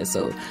stuff like that.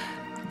 So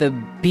the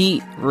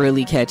beat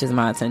really catches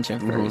my attention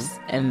first,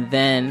 and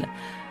then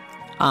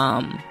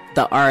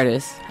the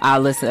artist,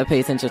 I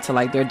pay attention to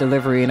like their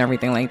delivery and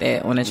everything like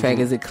that on the track.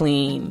 Is it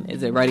clean?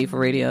 Is it ready for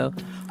radio?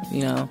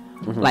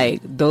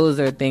 Like those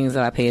are things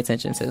that I pay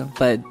attention to.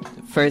 But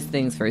first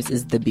things first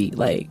is the beat,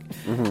 like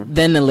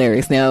then the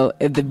lyrics. Now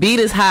if the beat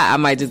is hot, I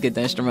might just get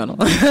the instrumental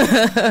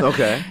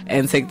okay,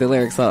 and take the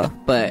lyrics off.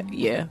 But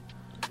yeah.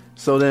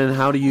 So then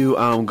how do you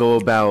go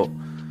about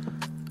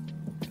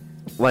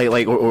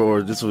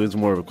or this was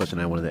more of a question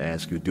I wanted to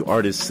ask you. Do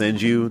artists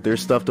send you their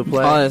stuff to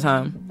play all the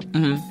time?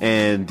 Mm-hmm.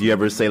 And do you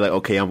ever say like,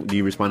 okay, do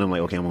you respond to them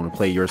like, okay, I'm going to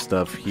play your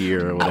stuff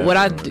here? Or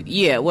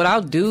whatever, what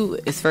I'll do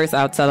is first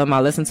I'll tell them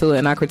I listen to it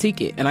and I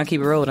critique it and I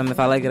keep it real with them if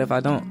I like it, if I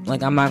don't.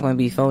 Like, I'm not going to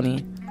be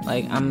phony.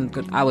 Like,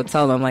 I would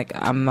tell them like,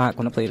 I'm not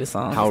going to play this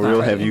song. How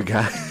real have you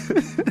got?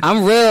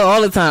 I'm real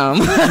all the time.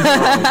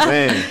 Oh,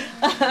 man.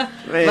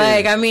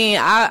 Like, I mean,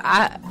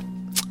 I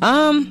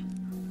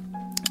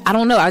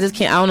don't know. I just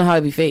can't. I don't know how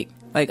to be fake.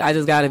 Like, I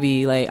just got to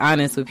be like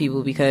honest with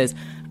people, because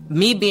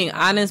me being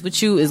honest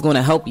with you is going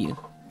to help you.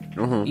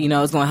 Mm-hmm. You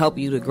know, it's going to help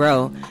you to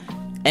grow.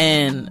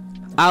 And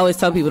I always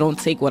tell people, don't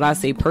take what I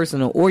say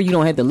personal, or you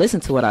don't have to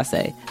listen to what I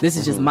say. This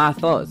is just my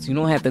thoughts. You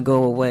don't have to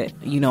go with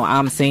what, you know,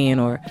 I'm saying,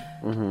 or,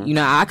 you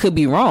know, I could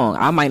be wrong.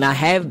 I might not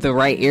have the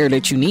right ear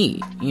that you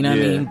need. You know what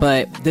I mean?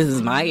 But this is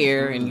my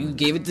ear, and you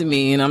gave it to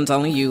me, and I'm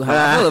telling you how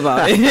I feel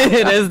about it.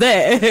 That's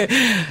that.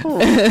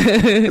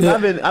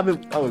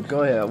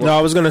 Go ahead. No,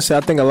 I was going to say,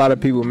 I think a lot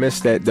of people miss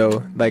that,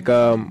 though. Like,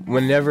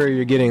 whenever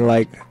you're getting,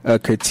 like, a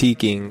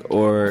critiquing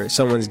or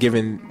someone's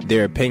giving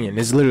their opinion,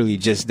 it's literally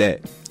just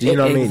that. You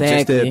know what I mean?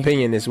 Just the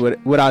opinion is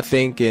what I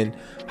think and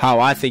how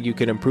I think you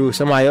can improve.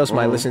 Somebody else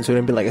might listen to it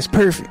and be like, it's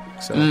perfect.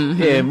 So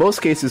yeah, in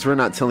most cases, we're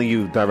not telling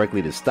you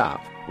directly to stop.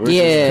 We're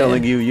just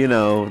telling you, you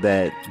know,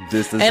 that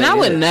this is. And I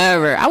would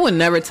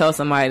never tell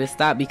somebody to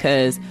stop,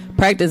 because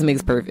practice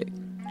makes perfect.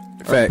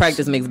 Or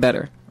practice makes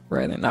better,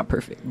 rather, not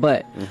perfect.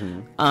 But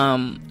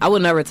I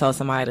would never tell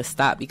somebody to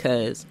stop,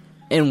 because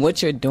in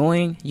what you're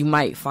doing, you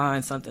might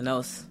find something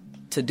else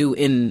to do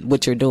in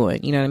what you're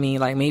doing. You know what I mean?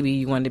 Like, maybe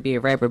you wanted to be a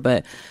rapper,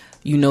 but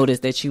you notice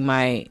that you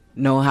might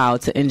know how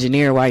to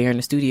engineer while you're in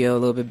the studio a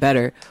little bit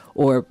better,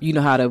 or you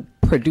know how to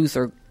produce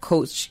or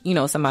coach, you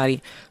know,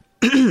 somebody.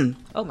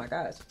 Oh my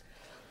gosh.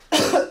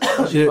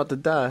 She's about to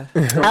die.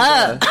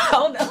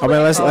 Hold on. I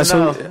mean, let's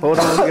hold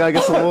on, we gotta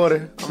get some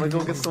water. I'm gonna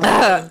go get some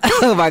water.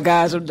 Oh my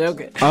gosh, I'm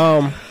joking.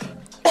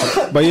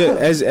 But yeah,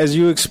 as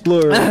you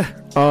explore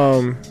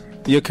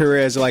your career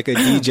as like a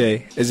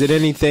DJ, is it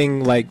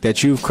anything like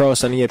that you've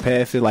crossed on your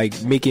path,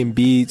 like making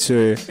beats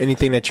or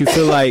anything that you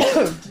feel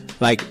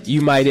like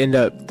you might end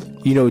up,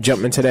 you know,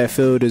 jumping into that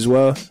field as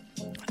well?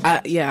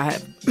 Yeah, I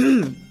have.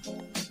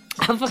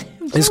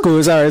 It's cool.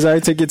 It's all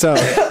right. Take your time.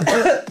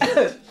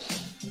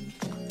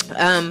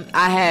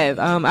 I have.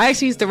 I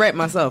actually used to rap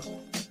myself.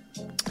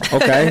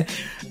 Okay.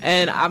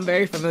 And I'm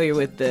very familiar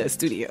with the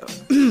studio.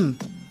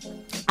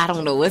 I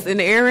don't know what's in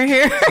the air in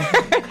here,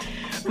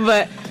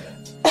 but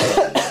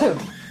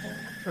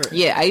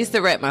yeah, I used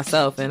to rap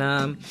myself,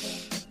 and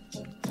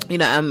you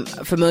know, I'm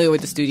familiar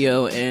with the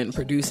studio and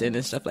producing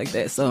and stuff like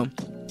that. So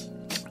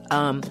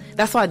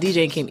that's why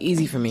DJing came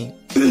easy for me.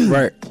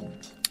 Right.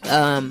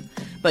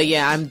 But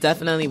yeah, I'm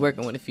definitely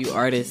working with a few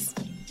artists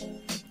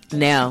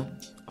now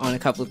on a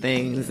couple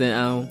things,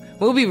 and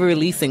we'll be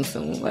releasing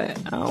soon.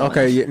 But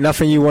okay,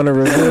 nothing you want to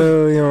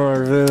reveal? You want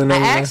to reveal? I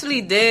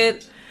actually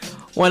did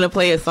want to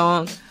play a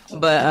song,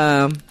 but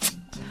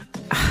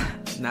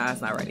nah,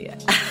 it's not ready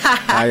yet.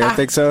 I don't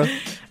think so.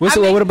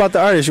 What about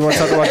the artists? You want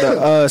to talk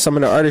about some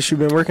of the artists you've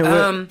been working with?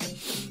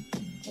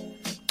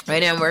 Right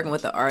now, I'm working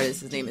with the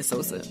artist. His name is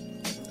Sosa.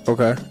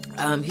 Okay.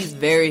 He's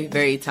very,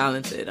 very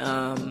talented.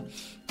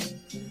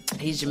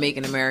 He's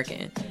Jamaican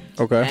American.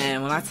 Okay.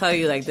 And when I tell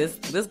you, like, this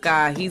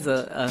guy, he's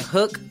a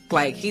hook.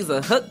 Like, he's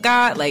a hook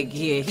guy. Like,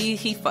 yeah,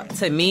 he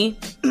to me,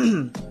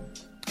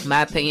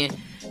 my opinion,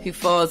 he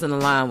falls in the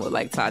line with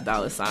like Ty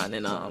Dolla $ign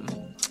and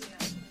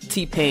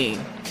T-Pain.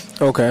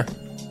 Okay.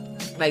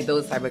 Like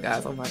those type of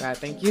guys. Oh my God,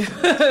 thank you.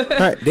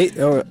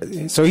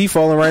 Right. So he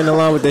falling right in the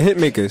line with the hit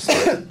makers.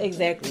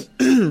 Exactly.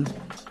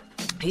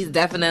 He's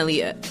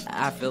definitely,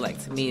 I feel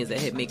like to me, is a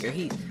hit maker.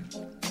 He's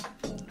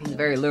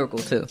very lyrical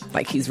too.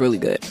 Like, he's really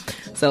good.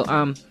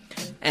 So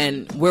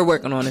and we're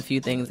working on a few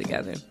things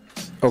together.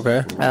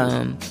 Okay.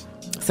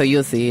 So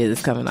you'll see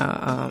it's coming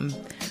out.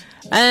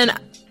 And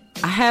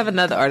I have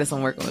another artist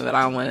I'm working with, but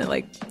I don't want to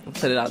like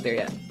put it out there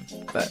yet.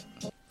 But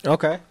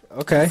okay.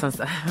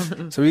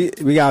 So we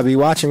gotta be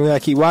watching. We gotta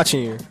keep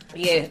watching you.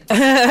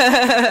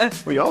 Yeah.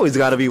 We always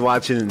gotta be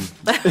watching.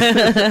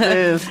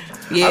 Man,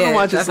 Yeah, I've been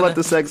watching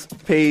Selekta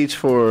Sexxx page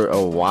for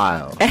a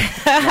while.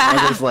 I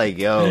was just like,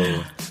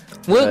 yo.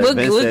 What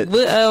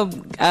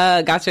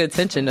got your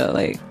attention though?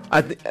 Like,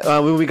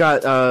 when we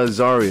got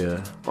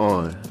Zaria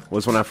on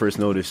was when I first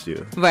noticed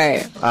you.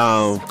 Right.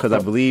 Because I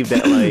believe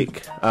that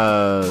like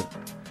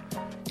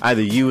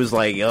either you was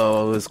like,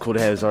 yo, it's cool to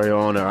have Zaria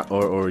on,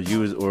 or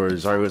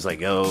Zaria was like,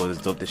 yo,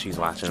 it's dope that she's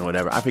watching or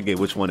whatever. I forget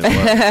which one it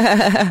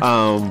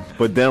was.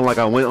 But then like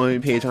I went on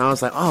your page and I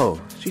was like, oh,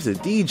 she's a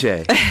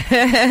DJ.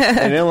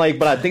 And then like,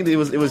 but I think that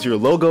it was your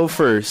logo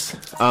first.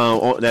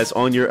 That's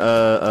on your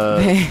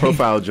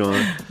profile,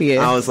 John.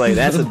 Yeah. I was like,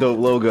 that's a dope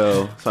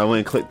logo. So I went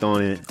and clicked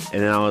on it,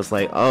 and then I was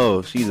like,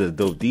 oh, she's a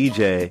dope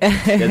DJ.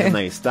 She has a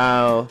nice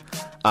style.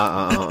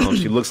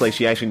 She looks like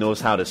she actually knows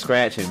how to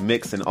scratch and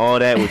mix and all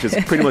that, which is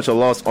pretty much a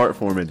lost art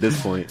form at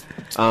this point.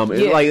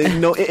 Like, you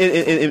know,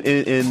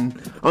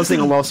 I'm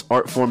saying a lost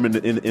art form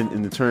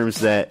in the terms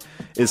that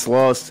it's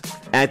lost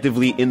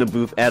actively in the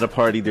booth at a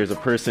party. There's a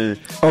person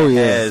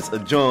has a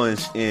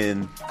joint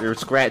and they're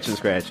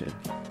scratching.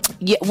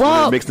 Yeah,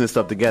 well, they're mixing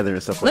stuff together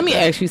and stuff like that. Let me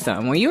ask you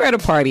something. When you're at a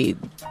party,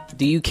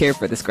 do you care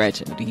for the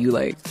scratching? Do you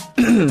like?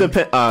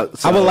 I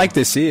would like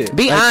to see it.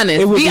 Be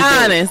honest.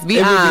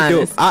 Be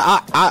honest.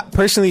 I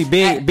personally,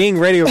 being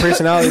radio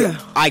personality,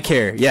 I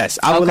care. Yes,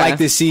 I would like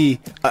to see.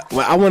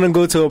 I want to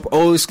go to an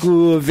old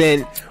school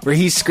event where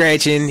he's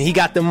scratching. He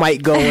got the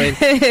mic going.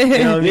 You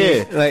know what I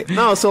mean? Like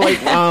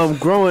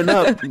growing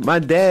up, my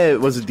dad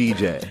was a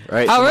DJ.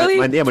 Right? Oh, really?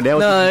 My dad was.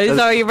 No, these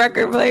are your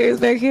record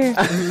players back here.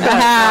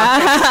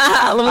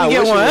 Let me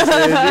get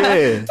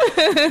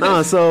one.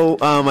 No, so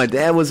my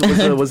dad was a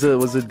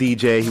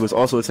DJ. He was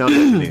also a sound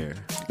engineer.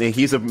 And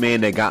he's a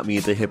man that got me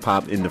into hip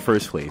hop in the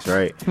first place,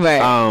 right?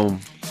 Right.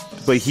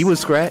 But he would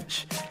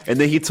scratch, and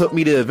then he took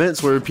me to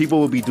events where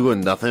people would be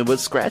doing nothing but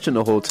scratching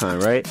the whole time,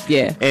 right?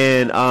 Yeah.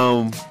 And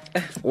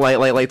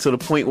like to the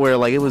point where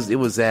like it was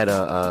at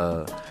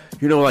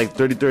you know, like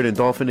 33rd and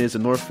Dolphin is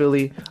in North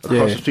Philly.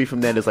 Across the street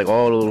from that is like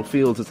all the little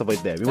fields and stuff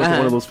like that. We went to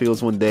one of those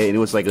fields one day, and it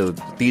was like a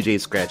DJ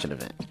scratching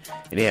event.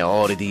 And they had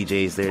all the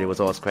DJs there. They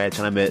was all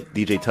scratching. I met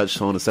DJ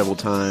Touchstone several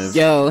times.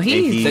 Yo,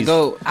 he's the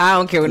GOAT. I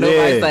don't care what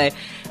nobody say.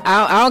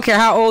 I don't care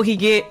how old he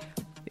get.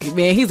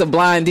 Man, he's a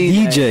blind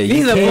DJ.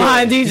 He's a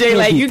blind DJ.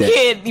 Like you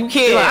can't.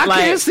 Like,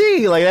 I can't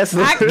see. Like that's.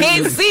 I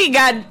can't see.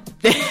 God.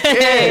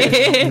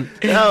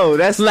 No,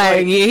 that's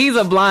like he's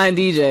a blind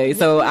DJ,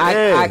 so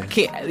I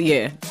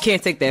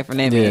can't take that from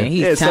that man.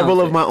 He's talented.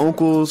 Several of my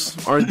uncles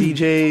are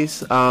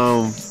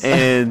DJs,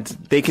 and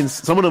they can.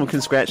 Some of them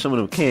can scratch, some of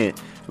them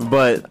can't.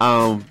 But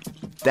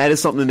that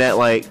is something that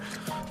like.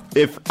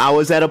 If I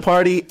was at a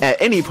party,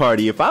 at any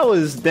party, if I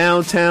was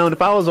downtown,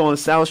 if I was on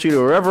South Street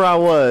or wherever I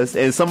was,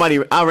 and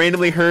I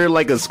randomly heard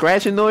like a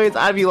scratching noise,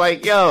 I'd be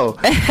like, yo,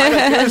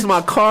 here's my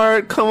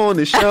card, come on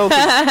the show.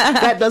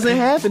 That doesn't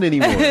happen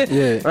anymore.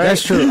 Yeah, right?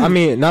 That's true. I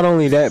mean, not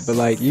only that, but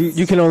like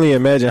you can only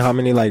imagine how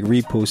many like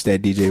reposts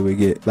that DJ would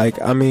get.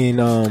 Like, I mean,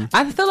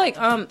 I feel like,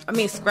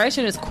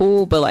 scratching is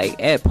cool, but like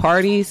at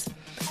parties,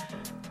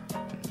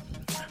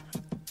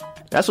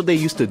 that's what they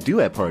used to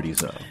do at parties,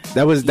 though.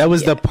 That was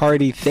the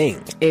party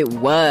thing. It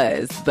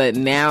was, but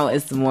now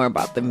it's more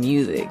about the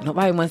music.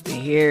 Nobody wants to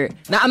hear it.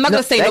 Now, I'm not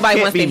gonna say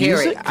nobody wants to hear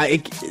it.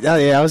 I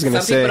was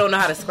gonna say some people don't know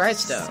how to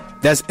scratch though.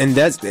 That's the some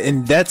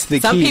key.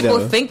 Some people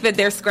though. think that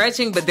they're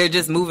scratching, but they're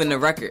just moving the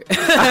record. And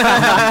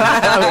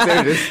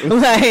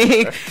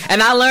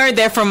I learned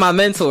that from my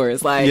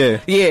mentors.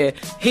 Like,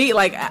 he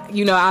like,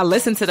 you know, I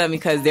listen to them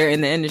because they're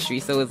in the industry,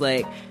 so it's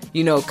like.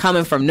 You know,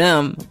 coming from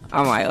them,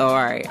 I'm like, oh, all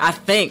right. I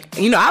think,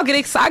 you know, I get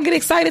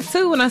excited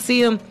too when I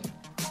see them,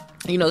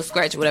 you know,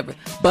 scratch or whatever.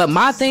 But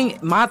my thing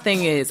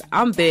is,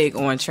 I'm big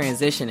on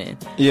transitioning.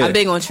 Yeah. I'm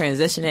big on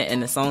transitioning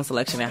and the song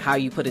selection and how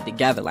you put it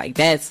together. Like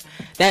that's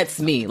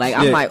me. Like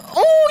I'm like,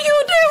 oh,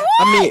 you did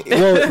what? I mean,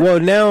 well,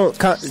 now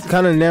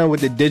kind of now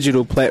with the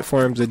digital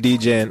platforms of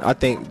DJing, I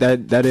think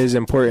that is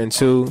important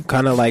too.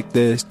 Kind of like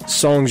the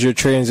songs you're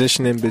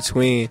transitioning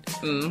between.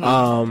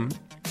 Mm-hmm.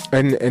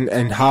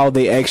 And how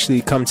they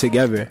actually come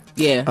together.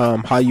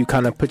 Yeah. How you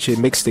kind of put your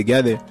mix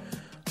together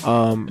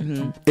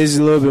is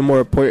a little bit more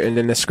important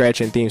than the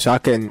scratching theme. So I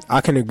can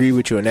agree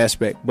with you in that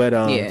aspect. But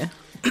I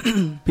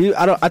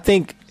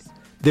think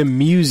the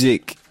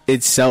music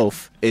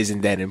itself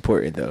isn't that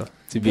important though.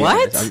 To be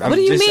honest. What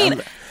do you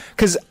mean?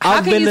 Because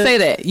how can you say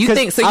that? You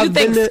think so? You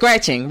think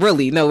scratching?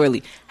 Really? No,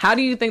 really. How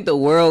do you think the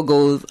world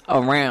goes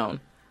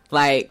around?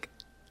 Like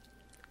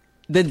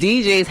the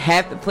DJs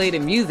have to play the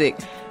music.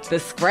 The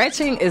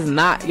scratching is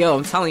not,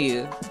 I'm telling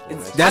you. And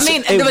this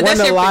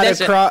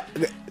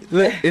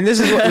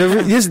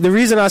is the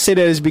reason I say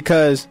that is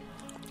because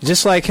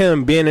just like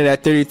him being in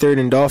that 33rd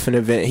and Dolphin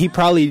event, he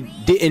probably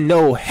didn't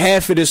know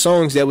half of the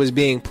songs that was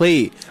being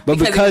played, but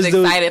because he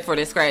was excited for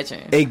the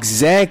scratching.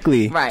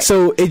 Exactly. Right.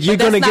 So you're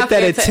gonna get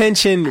that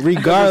attention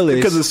regardless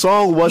because the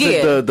song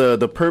wasn't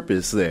the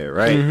purpose there,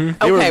 right?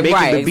 Mm-hmm. They were making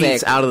the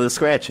beats out of the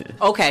scratching.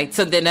 Okay,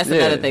 so then that's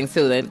another thing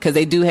too, then because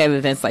they do have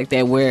events like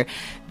that where.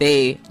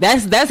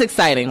 That's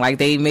exciting. Like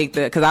they make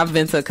because I've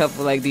been to a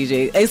couple like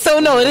DJs. And so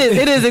no,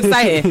 it is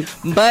exciting.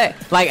 But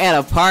like at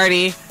a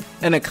party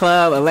in a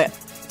club,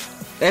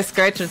 that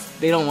scratching,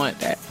 they don't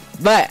want that.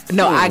 But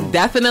no, I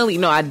definitely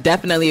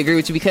agree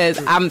with you because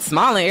I'm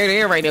smiling ear to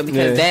ear right now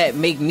because that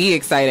make me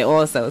excited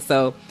also.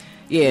 So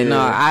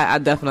I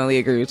definitely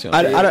agree with you.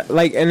 I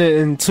like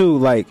and too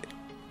like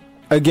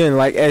again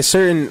like at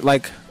certain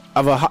like.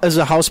 As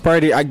a house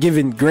party, I give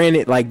it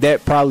granted, like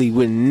that probably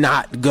would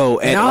not go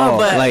at all.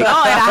 But like, at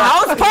a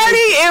house party,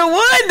 it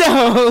would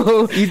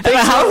though. You think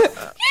so?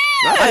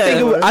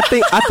 Yeah. I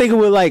think it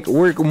would like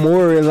work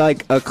more in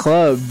like a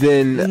club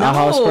than a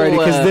house party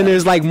because then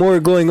there's like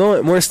more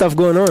stuff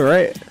going on,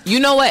 right?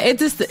 You know what? It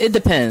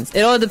depends.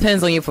 It all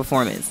depends on your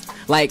performance.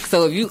 Like,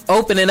 so if you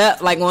open it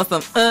up like on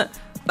some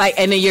like,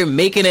 and then you're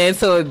making it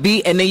into a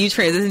beat, and then you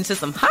transition to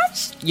some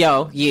hot,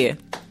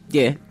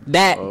 Yeah,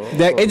 that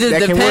it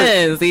just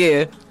depends.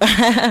 Yeah,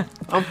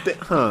 I'm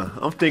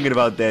thinking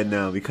about that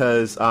now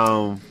because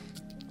probably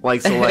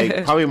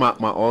one of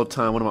my all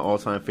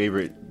time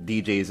favorite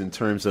DJs in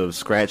terms of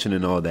scratching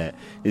and all that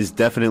is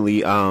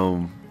definitely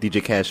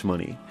DJ Cash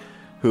Money,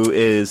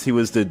 he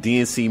was the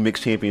DNC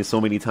mix champion so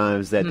many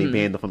times that they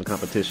banned him from the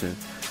competition.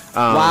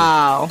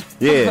 Wow.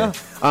 Yeah.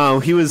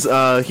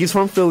 He's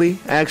from Philly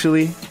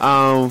actually,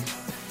 and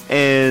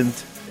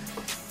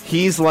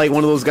he's like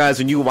one of those guys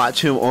when you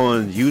watch him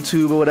on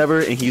YouTube or whatever,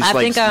 and he's I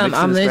think I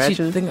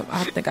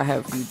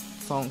have a few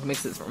song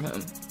mixes from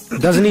him.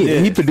 Doesn't he?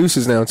 Yeah. He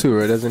produces now too,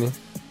 right? Doesn't he?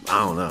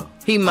 I don't know.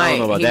 He might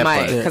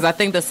because I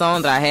think the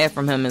song that I have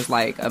from him is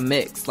like a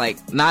mix,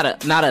 like not a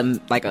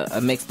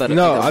mix, but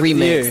like a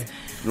remix. Yeah.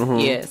 Mm-hmm.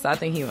 Yeah, so I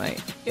think he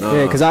might.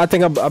 Yeah, because I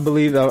think I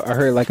believe I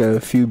heard like a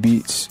few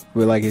beats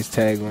with like his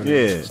tag on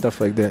it,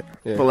 stuff like that.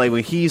 Yeah. But like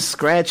when he's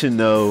scratching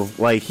though,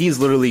 like he's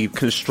literally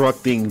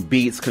constructing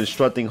beats,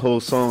 constructing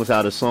whole songs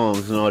out of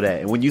songs and all that.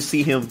 And when you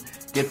see him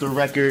get the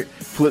record,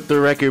 flip the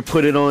record,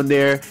 put it on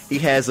there, he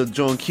has a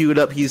joint queued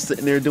up, he's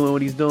sitting there doing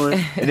what he's doing,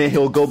 and then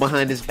he'll go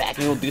behind his back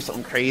and he'll do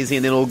something crazy,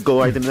 and then he'll go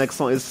right to the next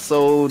song. It's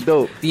so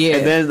dope. Yeah.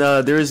 And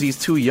then there's these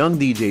two young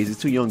girl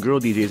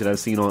DJs that I've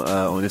seen on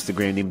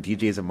Instagram named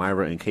DJs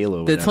Amira and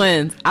Kayla. The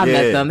twins. I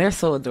met them. They're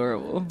so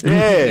adorable.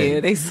 Yeah.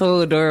 They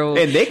so adorable.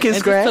 And they can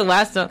scratch. The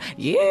last time,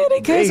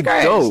 they can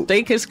scratch. Dope.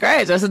 They can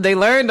scratch. That's what they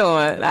learned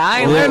on.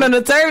 I ain't learned on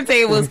the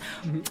turntables.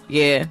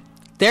 Yeah.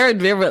 They're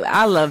really,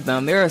 I love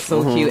them. They're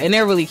so cute, and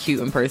they're really cute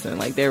in person.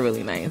 Like they're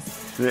really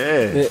nice.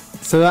 Yeah.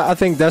 So I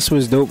think that's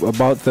what's dope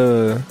about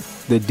the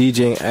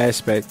DJing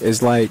aspect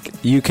is like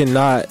you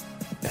cannot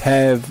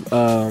have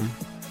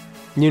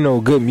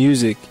good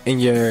music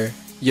in your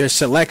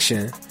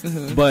selection,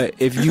 but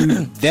if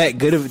you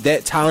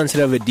that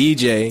talented of a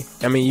DJ,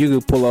 I mean you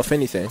could pull off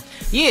anything.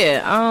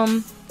 Yeah.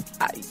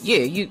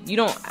 You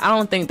don't. I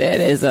don't think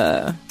that is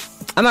a.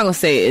 I'm not gonna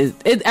say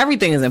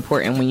everything is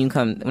important when it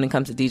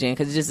comes to DJing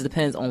because it just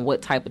depends on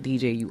what type of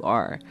DJ you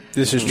are.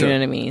 This is true. You know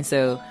what I mean?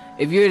 So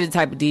if you're the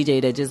type of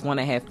DJ that just want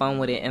to have fun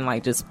with it and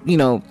like just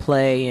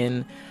play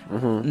and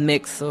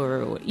mix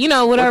or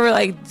whatever,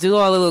 like do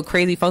all the little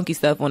crazy funky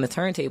stuff on the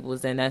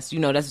turntables, then that's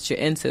what you're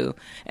into.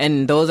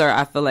 And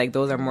I feel like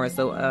those are more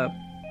so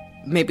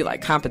maybe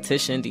like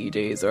competition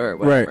DJs or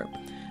whatever.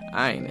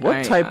 Right.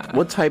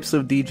 What types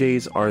of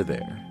DJs are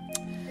there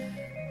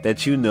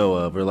that you know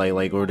of, or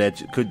or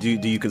that do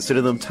you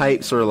consider them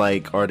types, or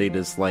like are they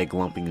just like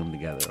lumping them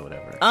together or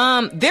whatever?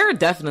 There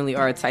definitely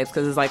are types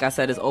because it's like I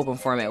said, it's open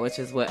format, which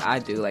is what I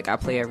do. Like I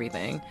play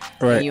everything.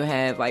 Right. And you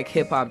have like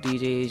hip hop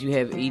DJs, you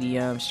have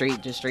EDM,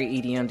 straight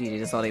EDM DJs.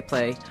 That's all they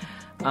play.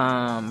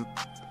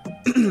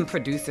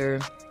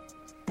 Producer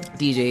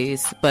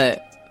DJs,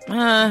 but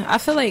I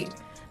feel like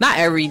not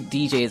every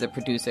DJ is a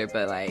producer,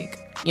 but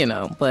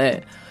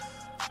but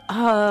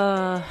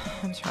I'm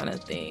trying to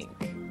think.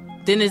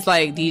 Then it's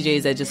like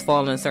DJs that just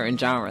fall in a certain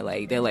genre.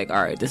 Like they're like,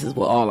 all right, this is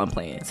what all I'm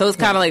playing. So it's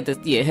kind of like this,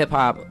 hip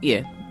hop,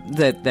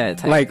 that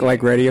type.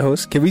 Like radio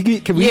hosts. Can we be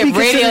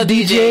radio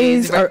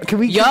DJs? Or can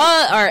we? Y'all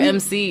are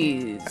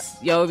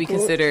MCs. Y'all would be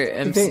considered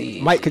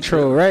MC. Mic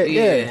control, right?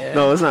 Yeah.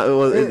 No, it's not.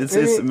 Well,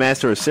 it's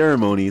master of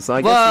ceremonies. So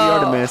I guess we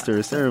are the master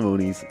of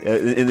ceremonies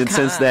in the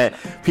sense that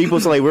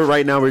people. So like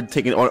we're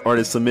taking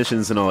artist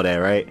submissions and all that,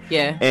 right?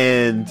 Yeah.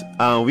 And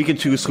we can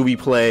choose who we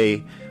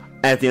play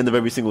at the end of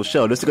every single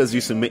show. Just because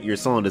you submit your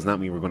song does not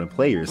mean we're going to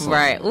play your song.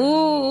 Right. Ooh,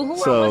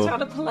 who I want y'all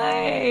to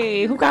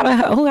play? Who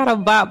got a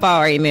bop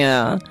right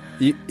now?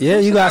 You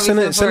got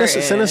send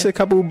us a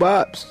couple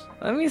bops.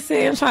 Let me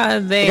see. I'm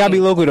trying to think. It gotta be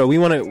local though. We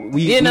empower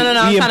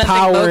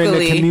in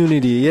the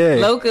community. Yeah.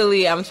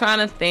 Locally, I'm trying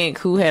to think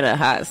who had a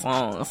hot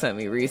song sent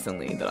me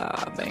recently that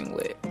I bang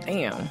with.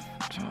 Damn. I'm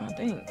trying to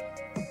think.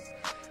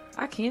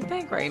 I can't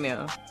think right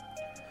now.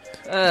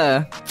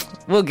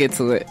 We'll get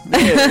to it.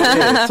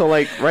 Yeah. So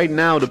like right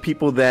now, the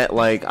people that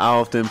like I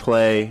often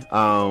play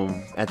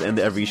at the end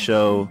of every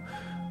show,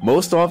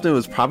 most often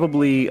was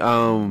probably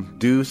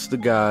Deuce the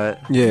God.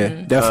 Yeah,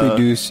 definitely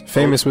Deuce.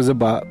 Famous was a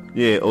bop.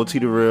 Yeah, OT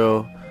the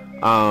Real.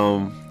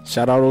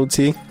 Shout out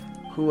OT.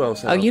 Who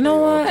else? Oh, you know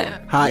what?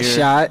 Hot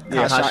Shot.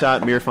 Yeah, Hot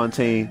Shot. Mir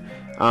Fontaine.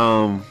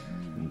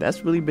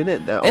 That's really been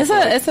it.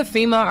 It's a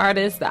female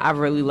artist that I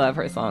really love.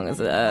 Her song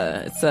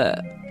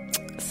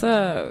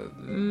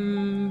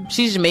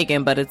she's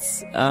Jamaican, but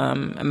it's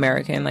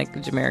American, like a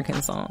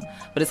Jamaican song.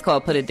 But it's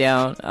called "Put It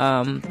Down"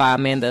 by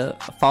Amanda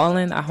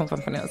Fallon. I hope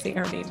I'm pronouncing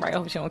her name right. I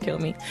hope she don't kill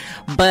me.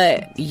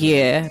 But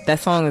yeah, that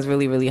song is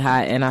really, really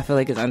hot, and I feel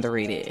like it's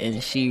underrated.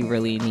 And she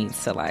really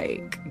needs to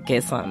like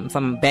get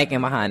some backing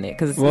behind it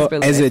because it's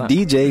really as a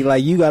DJ,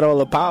 like you got all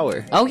the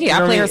power. Oh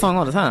yeah, I play her song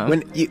all the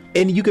time.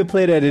 And you could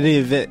play that at any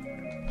event.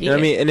 You know what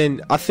I mean? And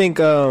then I think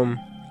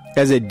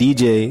as a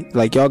DJ,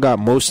 like y'all got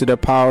most of the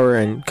power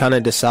and kind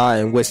of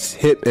deciding what's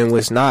hip and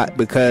what's not,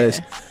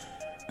 because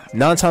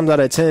 9 times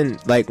out of 10,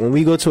 like when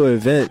we go to an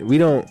event, we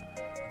don't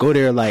go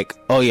there like,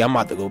 oh yeah, I'm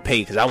about to go pay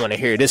because I want to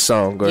hear this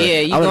song. Or,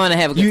 you're going to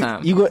have a good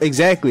time. You go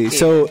exactly. Yeah.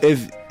 So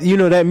if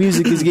that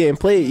music is getting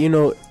played,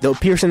 the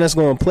person that's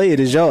going to play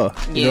it is y'all.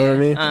 You know what I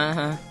mean?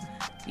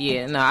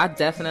 Yeah, no, I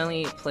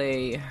definitely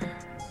play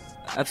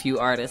a few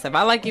artists. If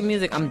I like your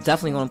music, I'm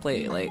definitely gonna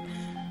play it. Like,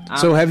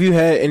 so have you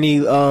had any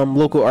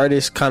local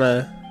artists kind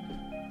of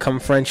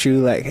confront you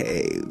like,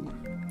 hey?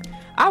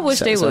 I wish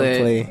they would.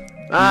 Play.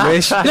 I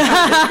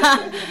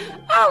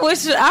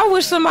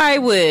wish somebody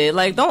would.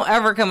 Like, don't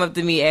ever come up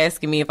to me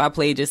asking me if I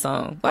played your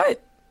song.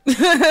 What?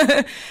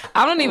 I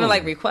don't even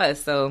like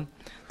requests, so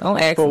don't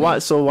ask me.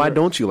 Why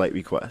don't you like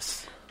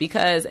requests?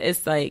 Because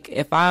it's like,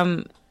 if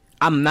I'm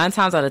 9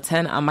 times out of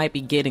 10, I might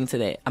be getting to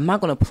that. I'm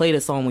not going to play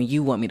the song when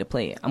you want me to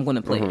play it. I'm going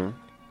to play it.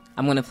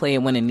 I'm going to play it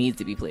when it needs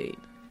to be played.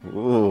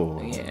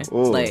 Ooh. Yeah.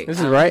 Ooh. Like, this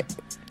is right.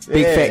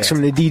 Big facts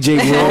from the DJ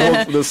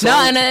world. No,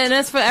 and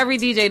that's for every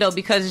DJ though,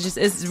 because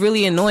it's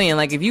really annoying.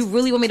 Like, if you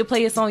really want me to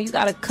play a song, you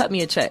got to cut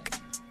me a check.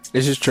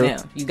 This is true.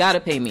 Yeah, you got to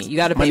pay me. You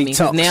got to pay Money me.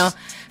 talks.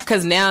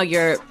 Because now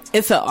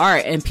it's an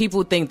art, and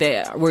people think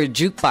that we're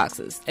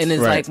jukeboxes, and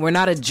it's like, we're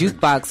not a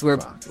jukebox.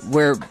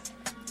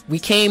 We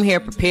came here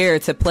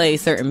prepared to play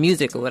certain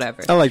music or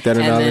whatever. I like that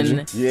analogy.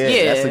 That's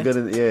a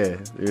good. Yeah,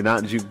 you're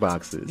not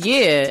jukeboxes.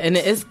 Yeah, and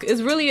it's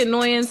really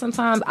annoying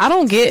sometimes. I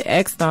don't get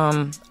asked.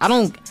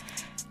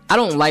 I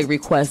don't like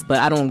requests, but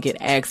I don't get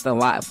asked a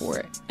lot for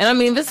it. And I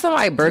mean, if it's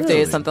somebody's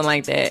birthday or something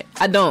like that,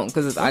 I don't,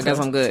 because I guess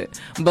I'm good.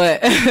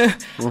 But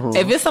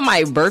if it's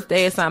somebody's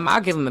birthday or something,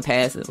 I'll give them a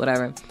pass or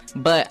whatever.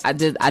 But I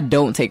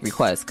don't take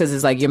requests, because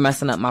it's like, you're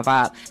messing up my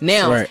vibe.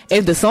 Now,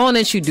 if the song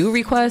that you do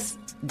request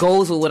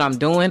goes with what I'm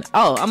doing,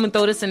 I'm gonna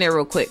throw this in there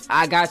real quick.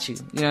 I got you.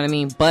 You know what I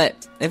mean?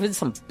 But if it's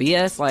some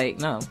BS, like,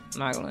 no, I'm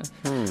not gonna.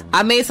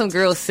 I made some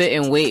girls sit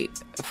and wait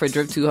for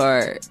Drip Too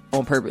Hard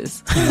on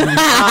purpose.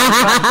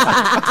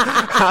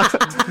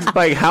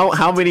 Like,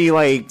 how many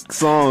like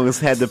songs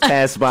had to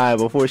pass by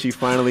before she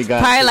finally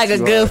got? Probably like a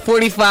good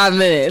 45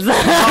 minutes.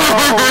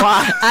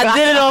 I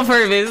did it on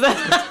purpose.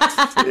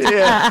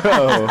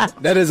 Yeah,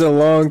 that is a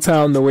long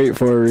time to wait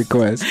for a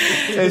request.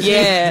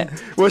 Yeah.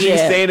 Was she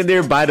standing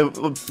there by the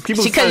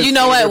people? Because you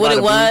know what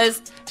it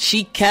was?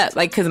 She kept,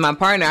 like, because my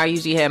partner, I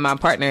usually had my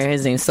partner,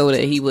 his name's Soda,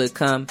 he would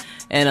come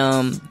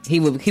and he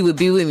would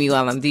be with me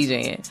while I'm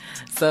DJing.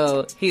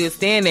 So he would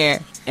stand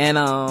there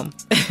and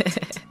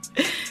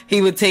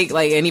he would take,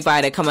 like,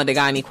 anybody that come up that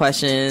got any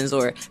questions,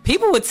 or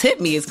people would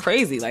tip me. It's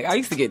crazy. Like, I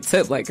used to get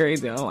tipped like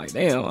crazy. I'm like,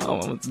 damn,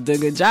 I did a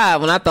good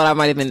job when I thought I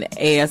might have been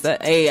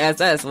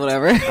ASS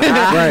whatever.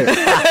 Right.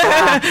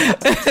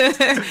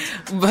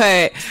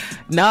 But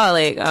no,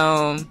 like,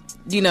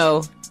 you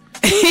know,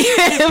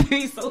 it'd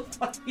be so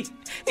funny.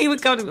 He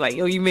would come to me like,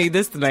 yo, you made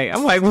this tonight.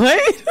 I'm like,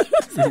 what?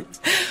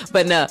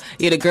 But no,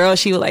 yeah, the girl,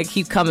 she would like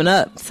keep coming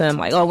up to him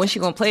like, oh, when she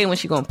gonna play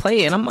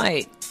it? And I'm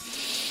like,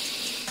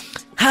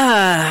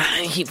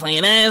 keep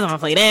playing this, I'm gonna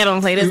play that, I'm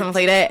gonna play this, I'm gonna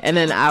play that. And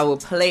then I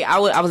would play,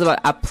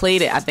 I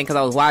played it, I think, because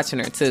I was watching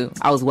her too.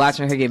 I was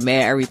watching her get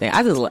mad, everything.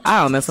 I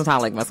don't know, sometimes I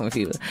like messing with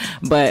people.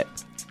 But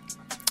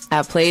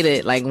I played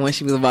it like when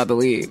she was about to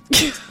leave.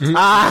 And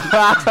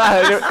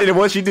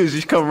what she do?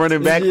 She come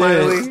running back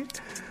finally.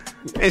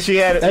 And she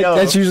had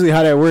that's usually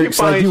how that works.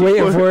 Like, you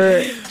waiting for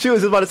it. She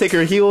was about to take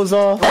her heels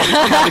off. Get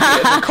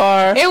in the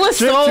car. It was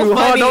so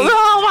funny.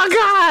 Oh my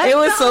god! It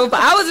was so.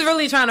 I was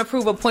really trying to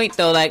prove a point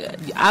though.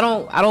 Like, I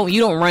don't.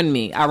 You don't run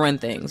me. I run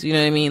things. You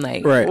know what I mean?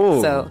 Like, right.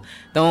 So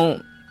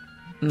don't.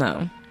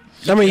 No.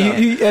 I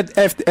mean, you at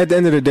the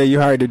end of the day,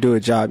 you're hired to do a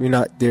job. You're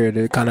not there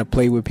to kind of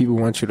play what people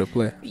want you to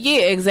play.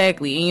 Yeah,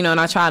 exactly. You know, and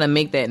I try to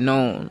make that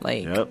known.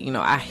 Like, you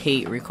know, I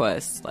hate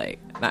requests. Like,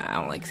 I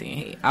don't like seeing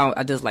hate.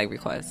 I just like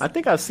requests. I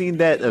think I've seen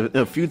that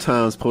a few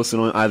times posted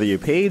on either your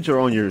page or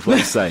on your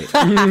website.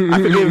 I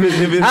forget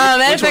if it's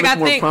matter of fact, I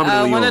think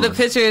one of the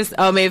pictures.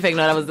 Oh, matter of fact,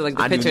 no, that was like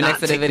the picture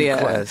next to the video.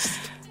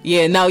 Requests.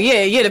 Yeah, no,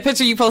 yeah, the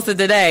picture you posted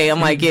today, I'm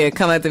like, yeah,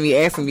 come up to me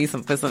asking me for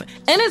something.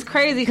 And it's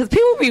crazy because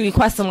people be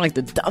requesting like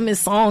the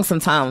dumbest songs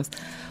sometimes.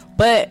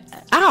 But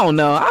I don't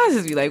know. I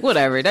just be like,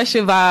 whatever, that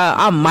shit vibe,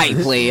 I might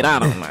play it. I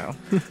don't know.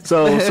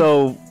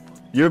 So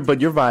your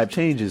vibe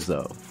changes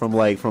though from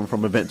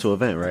event to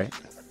event, right?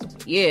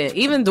 Yeah,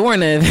 even during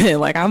the event,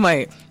 like I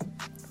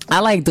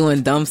like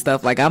doing dumb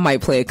stuff. Like I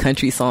might play a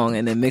country song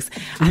and then mix.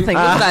 I think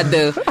what did I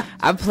do?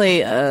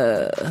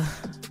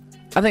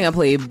 I think I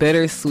played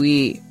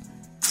Bittersweet.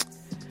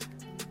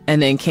 And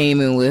then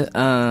came in with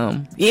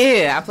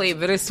I played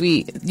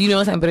Bittersweet. You know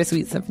what I'm saying?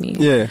 Bittersweet Symphony.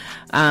 Yeah.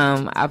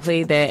 I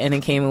played that and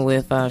then came in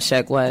with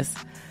Sheck West.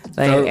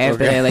 Like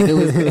after that, like it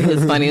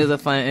was funny. It was a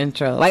fun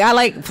intro. Like I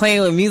like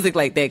playing with music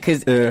like that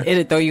because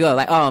it'll throw you up.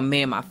 Like, oh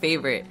man, my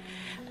favorite.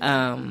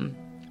 I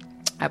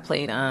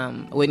played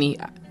Whitney.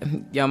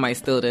 Y'all might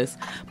steal this,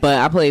 but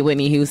I played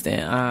Whitney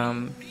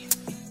Houston.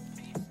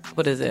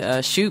 What is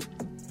it? Shoot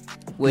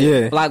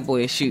with Block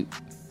Boy Shoot.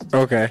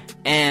 Okay.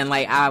 And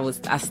like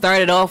I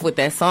started off with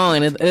that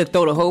song and it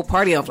throw the whole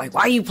party off. Like,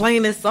 why are you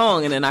playing this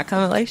song? And then I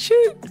come like,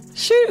 shoot.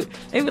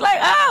 They be like,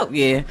 oh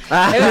yeah. It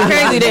was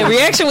crazy. The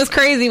reaction was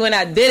crazy when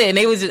I did it, and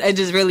it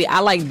just really,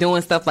 I like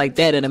doing stuff like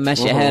that and to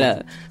mess your head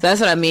up. So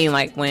that's what I mean.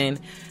 Like when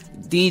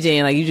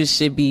DJing, like you just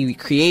should be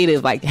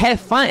creative. Like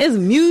have fun. It's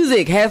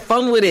music. Have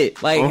fun with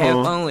it. Like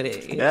have fun with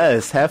it.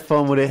 Yes, have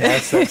fun with it.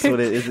 Have sex with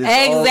it. It's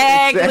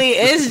exactly.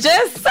 It's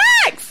just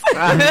sex.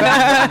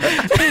 I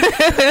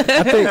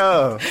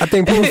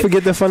think people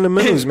forget the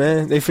fundamentals,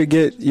 man. They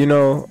forget,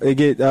 they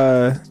get,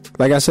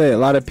 like I said, a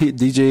lot of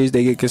DJs,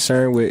 they get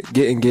concerned with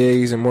getting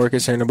gigs and more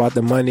concerned about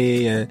the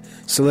money and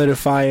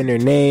solidifying their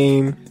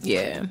name.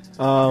 Yeah.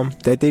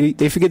 That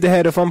they forget to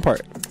have the fun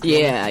part.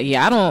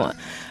 Yeah.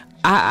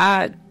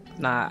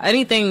 Nah,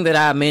 anything that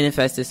I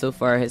manifested so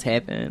far has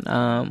happened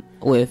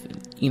with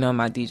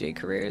my DJ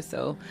career.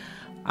 So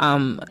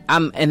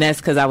and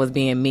that's because I was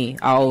being me.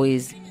 I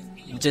always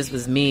just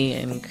was me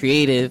and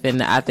creative,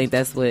 and I think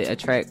that's what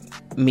attract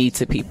me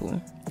to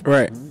people.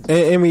 Right.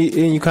 And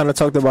you kind of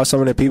talked about some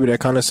of the people that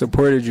kind of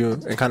supported you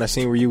and kind of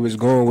seen where you was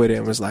going with it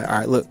and was like, all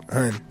right, look,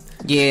 hun.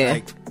 Yeah.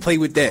 Like, play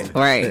with that.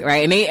 Right.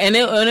 And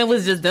it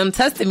was just them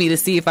testing me to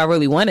see if I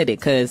really wanted it,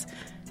 because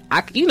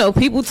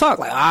people talk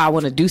like, I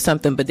want to do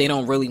something, but they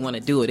don't really want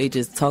to do it. They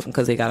just talking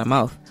because they got a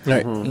mouth.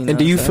 Right. And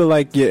do you feel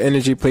like your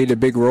energy played a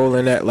big role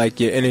in that? Like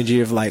your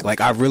energy of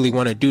like I really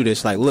want to do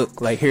this. Like,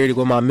 look, like here to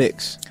go my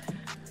mix.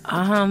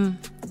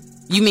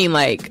 You mean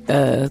like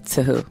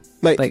to who?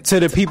 Like to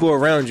the people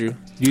around you.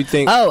 Do you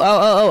think?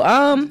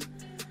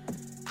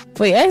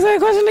 Wait, ask that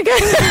question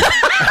again.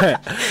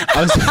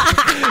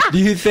 Do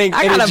you think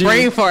I got a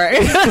brain for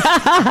it?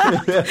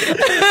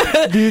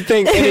 Do you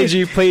think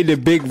energy played a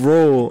big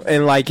role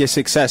in like your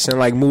success and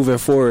like moving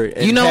forward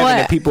and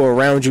having the people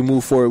around you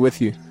move forward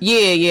with you?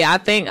 Yeah. I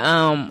think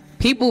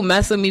people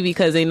mess with me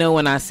because they know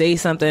when I say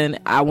something,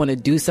 I want to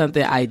do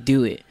something, I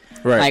do it.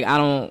 Right. Like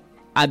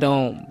I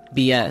don't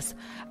BS.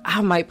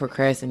 I might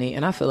procrastinate,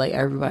 and I feel like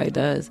everybody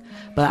does,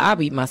 but I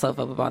beat myself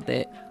up about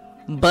that.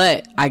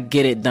 But I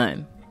get it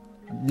done.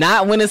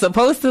 Not when it's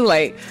supposed to,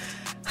 like,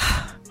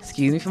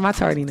 excuse me for my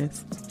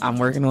tardiness. I'm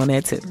working on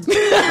that too.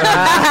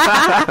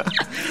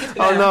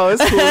 Oh no,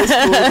 it's cool.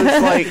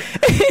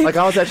 It's like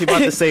I was actually about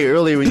to say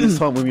earlier when you was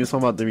talking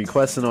about the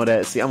requests and all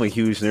that. See, I'm a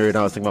huge nerd.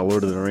 I was thinking about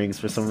Lord of the Rings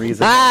for some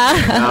reason.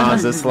 And I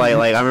was just like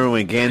I remember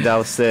when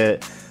Gandalf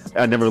said,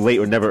 "I'm never late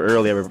or never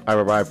early. I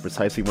arrive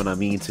precisely when I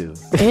mean to." Ew,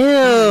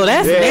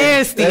 that's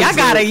nasty. I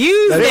gotta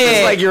use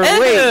that. Like you're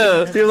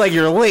late. You're like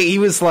you're late. He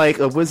was like,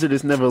 a wizard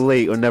is never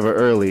late or never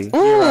early. He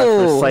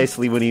arrives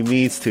precisely when he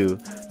means to.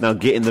 Now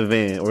get in the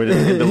van or in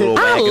the little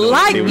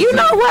wagon. You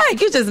know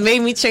what? You just made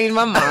me change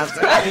my mind.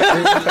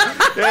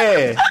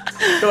 Yeah,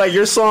 like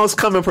your song's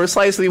coming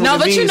precisely when it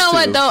means to. No, but you know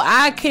what though?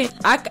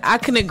 I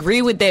can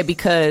agree with that,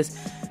 because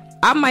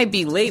I might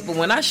be late, but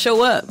when I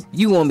show up,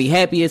 you gonna be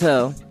happy as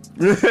hell.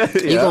 I'm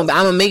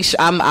gonna make sure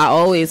I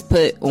always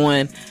put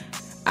on.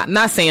 I'm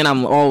not saying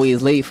I'm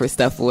always late for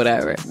stuff or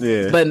whatever.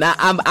 Yeah. But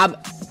I'm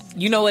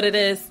you know what it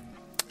is?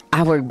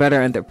 I work better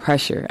under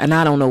pressure, and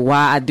I don't know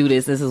why I do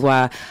this. This is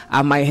why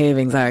I might have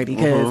anxiety,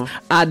 because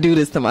I do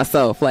this to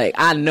myself. Like,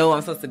 I know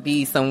I'm supposed to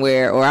be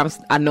somewhere, or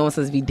I know I'm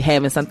supposed to be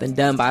having something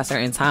done by a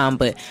certain time,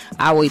 but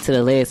I wait till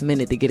the last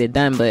minute to get it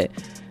done. But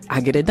I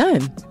get it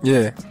done.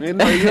 Yeah.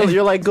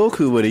 You're like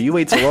Goku with it. You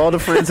wait till all the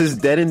friends is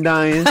dead and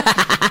dying,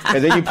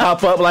 and then you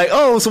pop up like,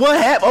 oh, so what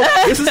happened?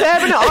 Oh, this is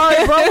happening? All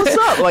right, bro, what's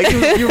up? Like,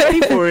 you're ready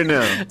for it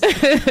now.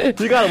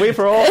 You gotta wait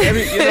for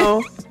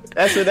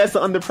that's the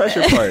under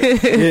pressure part.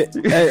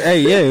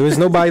 It was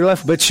nobody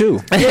left but you.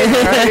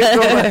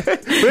 Right?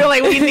 We're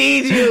like, we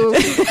need you.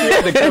 You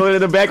have to come in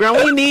the background.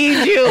 We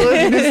need you.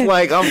 And it's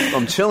like,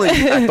 I'm chilling.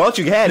 I thought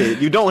you had it.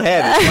 You don't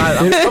have it.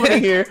 I'm coming in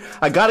here.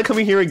 I gotta come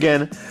in here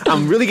again.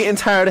 I'm really getting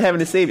tired of having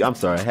to save you. I'm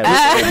sorry.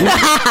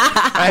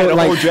 I had a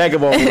whole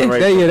Dragon Ball moment right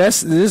there.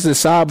 This is a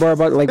sidebar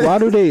about like, why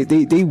do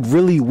they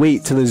really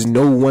wait till there's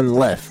no one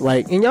left?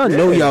 Like, and y'all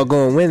know y'all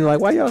gonna win. Like,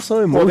 why y'all so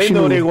emotional? Well, they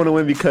know they're gonna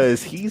win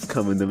because he's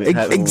coming to make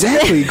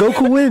Exactly.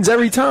 Goku wins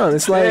every time.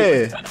 It's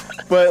like,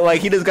 but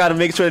like he just got to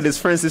make sure that his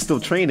friends is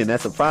still training.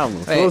 That's a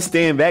problem. So he'll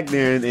stand back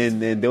there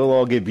and they'll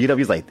all get beat up.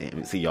 He's like,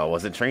 damn, see, y'all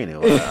wasn't training.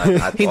 Well,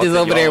 I he just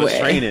over there with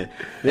training.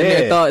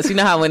 Their thoughts. You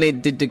know how when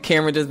the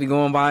camera just be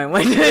going by and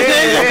like,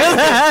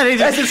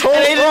 that's his whole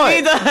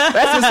thought.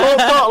 That's his whole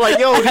thought. Like,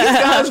 yo, these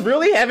guys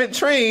really haven't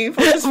trained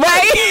for this.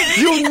 Right?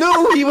 You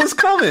knew he was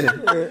coming.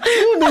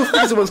 You knew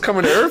Frieza was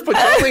coming to Earth, but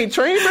y'all ain't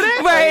trained for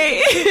that.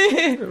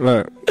 Right?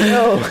 Look,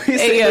 yo,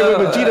 he's sitting there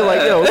with Vegeta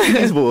like, yo. Look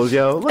at these bulls,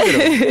 yo. Look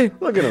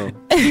at him.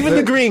 Even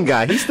the green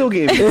guy, he's still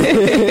getting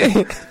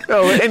beat.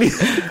 But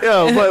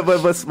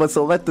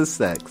Selekta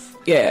Sexxx.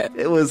 Yeah.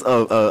 It was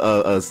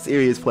a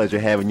serious pleasure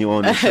having you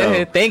on the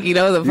show. Thank you.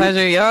 That was a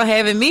pleasure. Y'all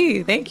having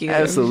me. Thank you.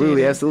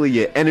 Absolutely.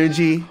 Your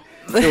energy.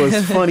 It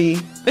was funny.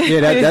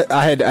 Yeah,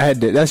 I had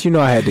to. That's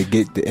I had to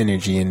get the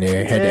energy in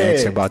there. I had to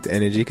ask her about the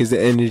energy because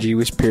the energy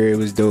was pure. It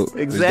was dope.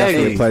 Exactly. It was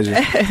definitely a pleasure.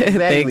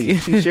 Exactly.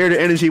 She shared her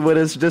energy with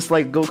us just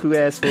like Goku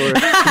asked for.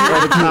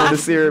 All the time to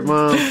syrup,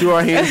 mom. Threw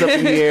our hands up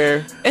in the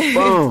air.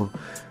 Boom.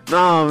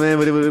 No, man,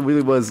 but it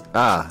really was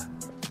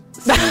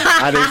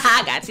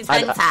I got you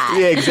tongue-tied.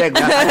 Yeah,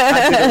 exactly.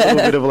 I did a little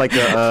bit of like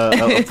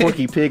a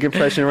Porky Pig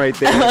impression right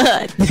there.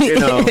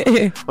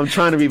 I'm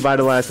trying to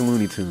revitalize some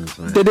Looney Tunes.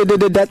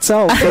 That's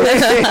all.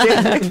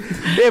 Yeah,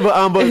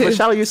 but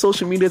shout out your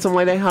social media, something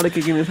like that. How they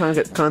can get in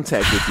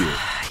contact with you.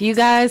 You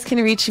guys can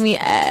reach me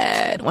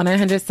at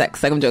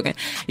 100Sexxx. Like, I'm joking.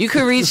 You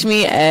can reach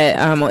me at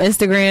on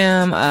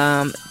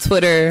Instagram,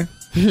 Twitter,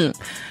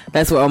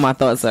 That's where all my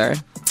thoughts are.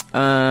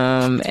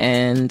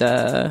 And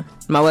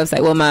my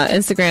website, well, my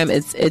Instagram,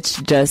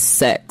 it's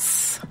just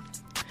Sexxx,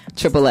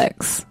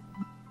 XXX,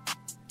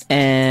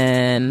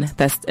 and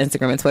that's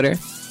Instagram and Twitter.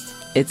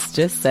 It's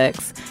just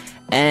Sexxx.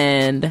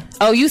 And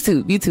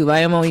YouTube. I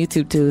am on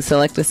YouTube too.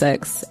 Selekta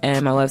Sexxx,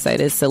 and my website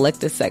is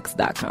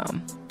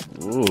selectasexx.com.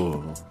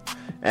 Ooh,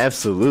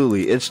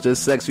 absolutely. It's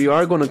just Sexxx. We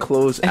are going to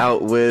close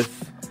out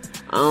with.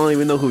 I don't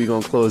even know who we're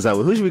going to close out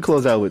with. Who should we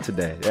close out with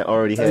today? That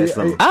already has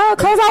something. I'll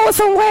close out with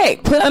some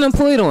whack. Put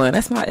Unemployed on.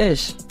 That's my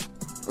ish.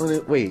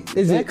 Wait,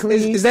 is that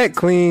clean? Is that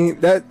clean?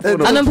 That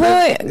Unemployed.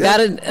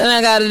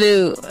 I gotta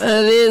do.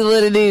 It is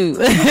what it do.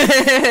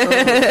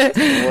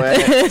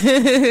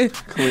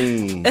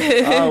 Clean.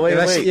 Oh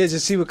wait. Yeah,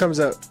 just see what comes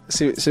up.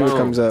 See what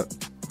comes up.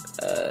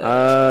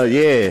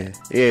 Yeah.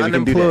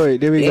 Unemployed.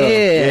 There we go.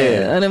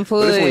 Yeah.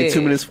 Unemployed. But it's only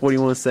 2 minutes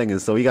 41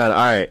 seconds, so we got. All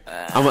right,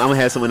 I'm gonna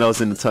have someone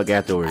else in the tuck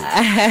afterwards. All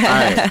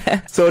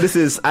right. So this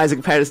is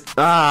Isaac Patterson.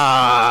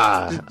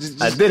 I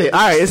did it.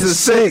 All right. This is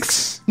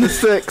Sexxx. The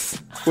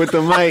Sexxx with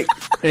the mic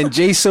and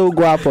J So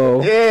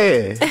Guapo.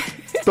 Yeah.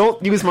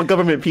 Don't use my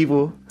government,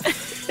 people.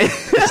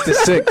 It's the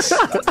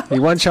Sexxx. We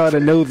want y'all to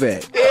know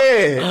that.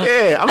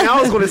 Yeah. I mean,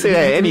 I was going to say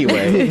that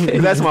anyway.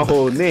 That's my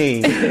whole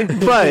name.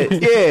 But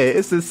yeah,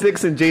 it's the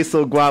Sexxx and J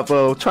So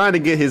Guapo trying to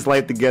get his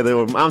life together.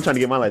 Or I'm trying to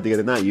get my life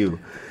together, not you.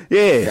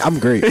 Yeah, I'm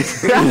great.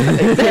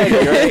 Exactly,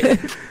 right?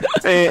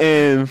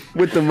 And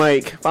with the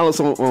mic, follow us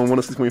on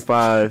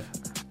 106.5.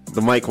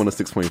 The mic on the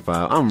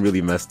 6.5. I'm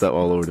really messed up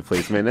all over the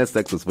place, man. That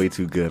Sexxx was way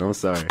too good. I'm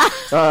sorry.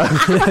 Hope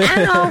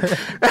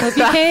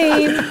you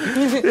came.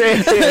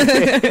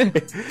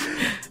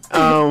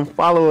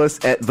 Follow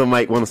us at the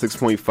mic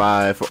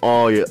 106.5 for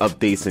all your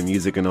updates and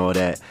music and all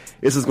that.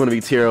 This is going to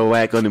be Tierra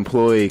Whack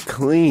Unemployed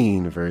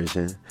clean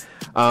version.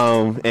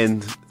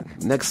 And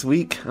next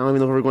week, I don't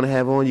even know what we're going to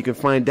have on. You can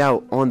find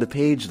out on the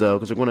page though,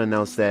 because we're going to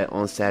announce that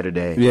on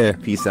Saturday. Yeah.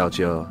 Peace out,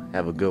 y'all.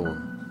 Have a good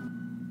one.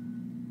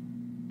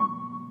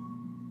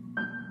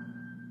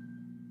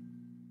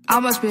 I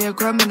must be a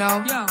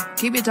criminal. Yo.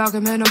 Keep it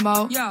talking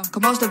minimal. Yo.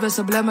 Cause most of it's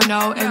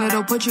subliminal. And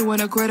it'll put you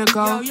in a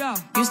critical. Yo.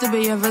 Used to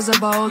be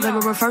invisible. They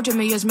will refer to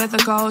me as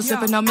mythical.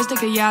 Sipping on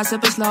mystical, yeah,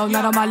 sipping slow.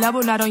 Not on my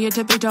level, not on your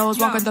tippy toes.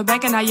 Walking the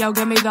back and I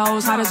give me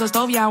those. Hot as a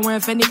stove, yeah, I'm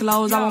wearing Fendi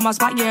clothes. I want my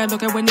spot, yeah,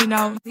 look at Wendy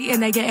knows.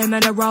 Eating, they getting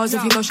minerals.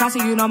 If you go shots,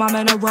 you know my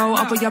mineral.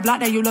 Up on your block,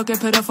 now you looking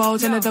pitiful.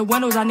 Tinted the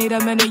windows, I need a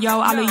minute, yo.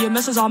 I leave your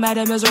missus all mad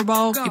and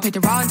miserable. You picked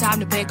the wrong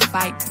time to pick a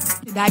fight.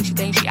 Tonight, she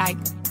thinks she Ike.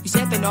 You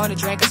sipping on a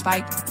drink, a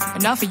spike.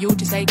 Enough for you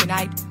to say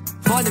goodnight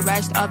for the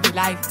rest of your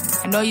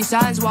life. I know your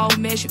sons won't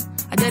miss you.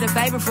 I did a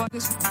favor for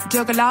this.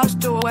 Took a loss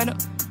to a winner.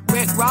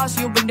 Rick Ross,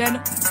 you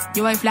banana.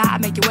 You ain't fly, I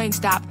make your wings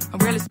stop. I'm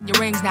realist, your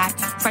ring's not.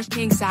 Fresh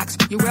king socks.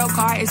 Your real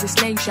car is a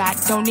slingshot.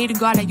 Don't need a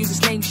gun, I use a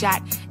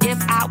slingshot.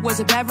 If I was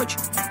a beverage,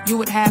 you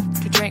would have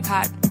to drink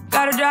hot.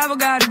 Gotta drive, I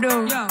gotta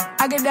do. Yo.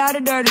 I get down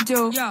and dirty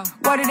too. Yo.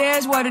 What it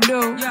is, what it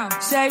do. Yo.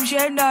 Same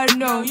shit, nothing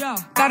new. Yo.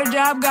 Got a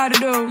job, gotta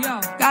do.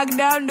 Yo. I get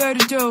down and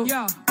dirty too.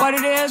 Yo. What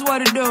it is,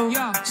 what it do.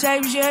 Yo.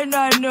 Same shit,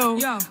 nothing new.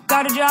 Yo.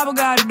 Got a job, I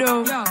gotta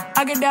do. Yo.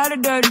 I get down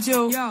and dirty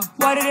too. Yo.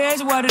 What it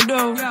is, what it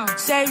do. Yo.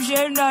 Same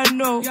shit, nothing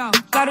new. Yo.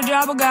 Got a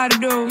job, I gotta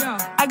do. Yo.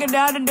 I get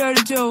down and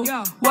dirty too.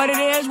 Yo. What it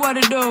is, what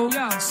it do.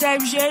 Yo.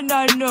 Same shit,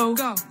 nothing new.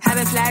 Go.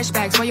 Having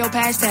flashbacks, where your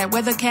past that?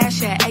 Where the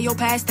cash at? Ayo,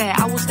 past that.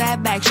 I will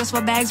stab back just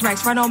for bags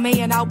racks. Front on me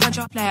and I'll punch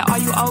your flat. Are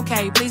you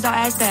okay? Please don't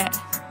ask that.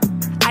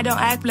 I don't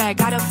act black,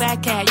 got a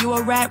fat cat. You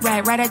a rat,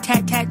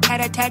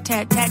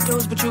 rat-a-tat-tat-tat-a-tat-tat.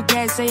 Tattoos, but you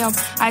can't see them.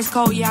 Ice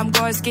cold, yeah, I'm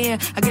going skiing.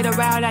 I get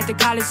around at the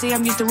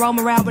Coliseum. Used to roam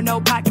around with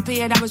no pot to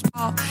pee, and I was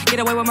Paul. Get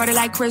away with murder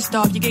like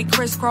Christoph. You get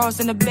crisscrossed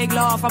in a big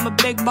loft. I'm a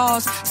big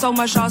boss. So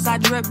much sauce, I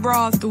drip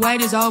broth. The wait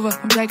is over.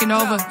 I'm taking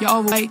over. You're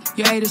overweight.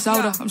 You ate a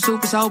soda. I'm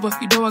super sober.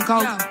 You doing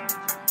coke.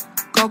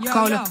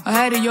 Coca-Cola,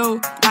 ahead of you,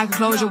 like a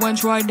closure. When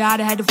Troy died,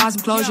 I had to find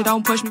some closure.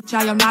 Don't push me,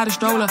 child, I'm not a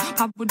stroller.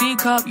 Pop a D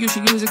cup, you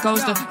should use a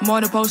coaster. I'm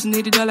on the post and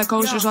need a dollar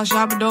coaster, so I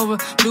shop it over.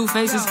 Blue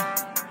faces,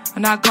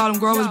 and I call them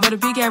growers, but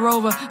if he can't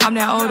rover, I'm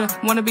that older.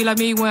 Wanna be like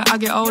me when I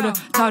get older.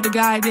 Talk to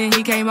God, then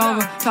he came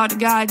over. Talk to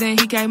God, then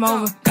he came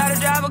over. Got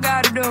a job, I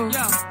gotta do.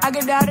 I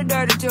get down and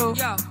dirty too.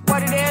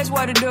 What it is,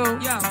 what it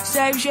do.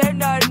 Same shit,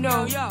 nothing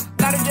new.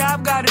 Got a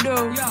job, gotta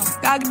do.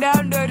 I get down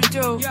and dirty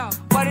too.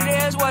 What it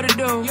is, what it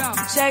do.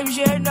 Same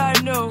shit,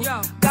 nothing new.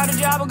 Got a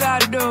job, I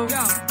gotta do.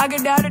 I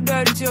get down and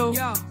dirty too.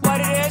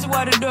 What it is,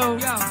 what it do.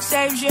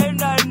 Same shit,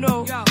 nothing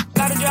new.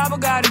 Got a job, I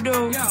gotta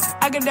do.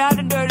 I get down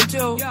and dirty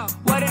too.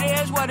 What it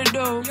is, what it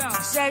do.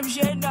 Same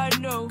shit,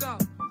 nothing new.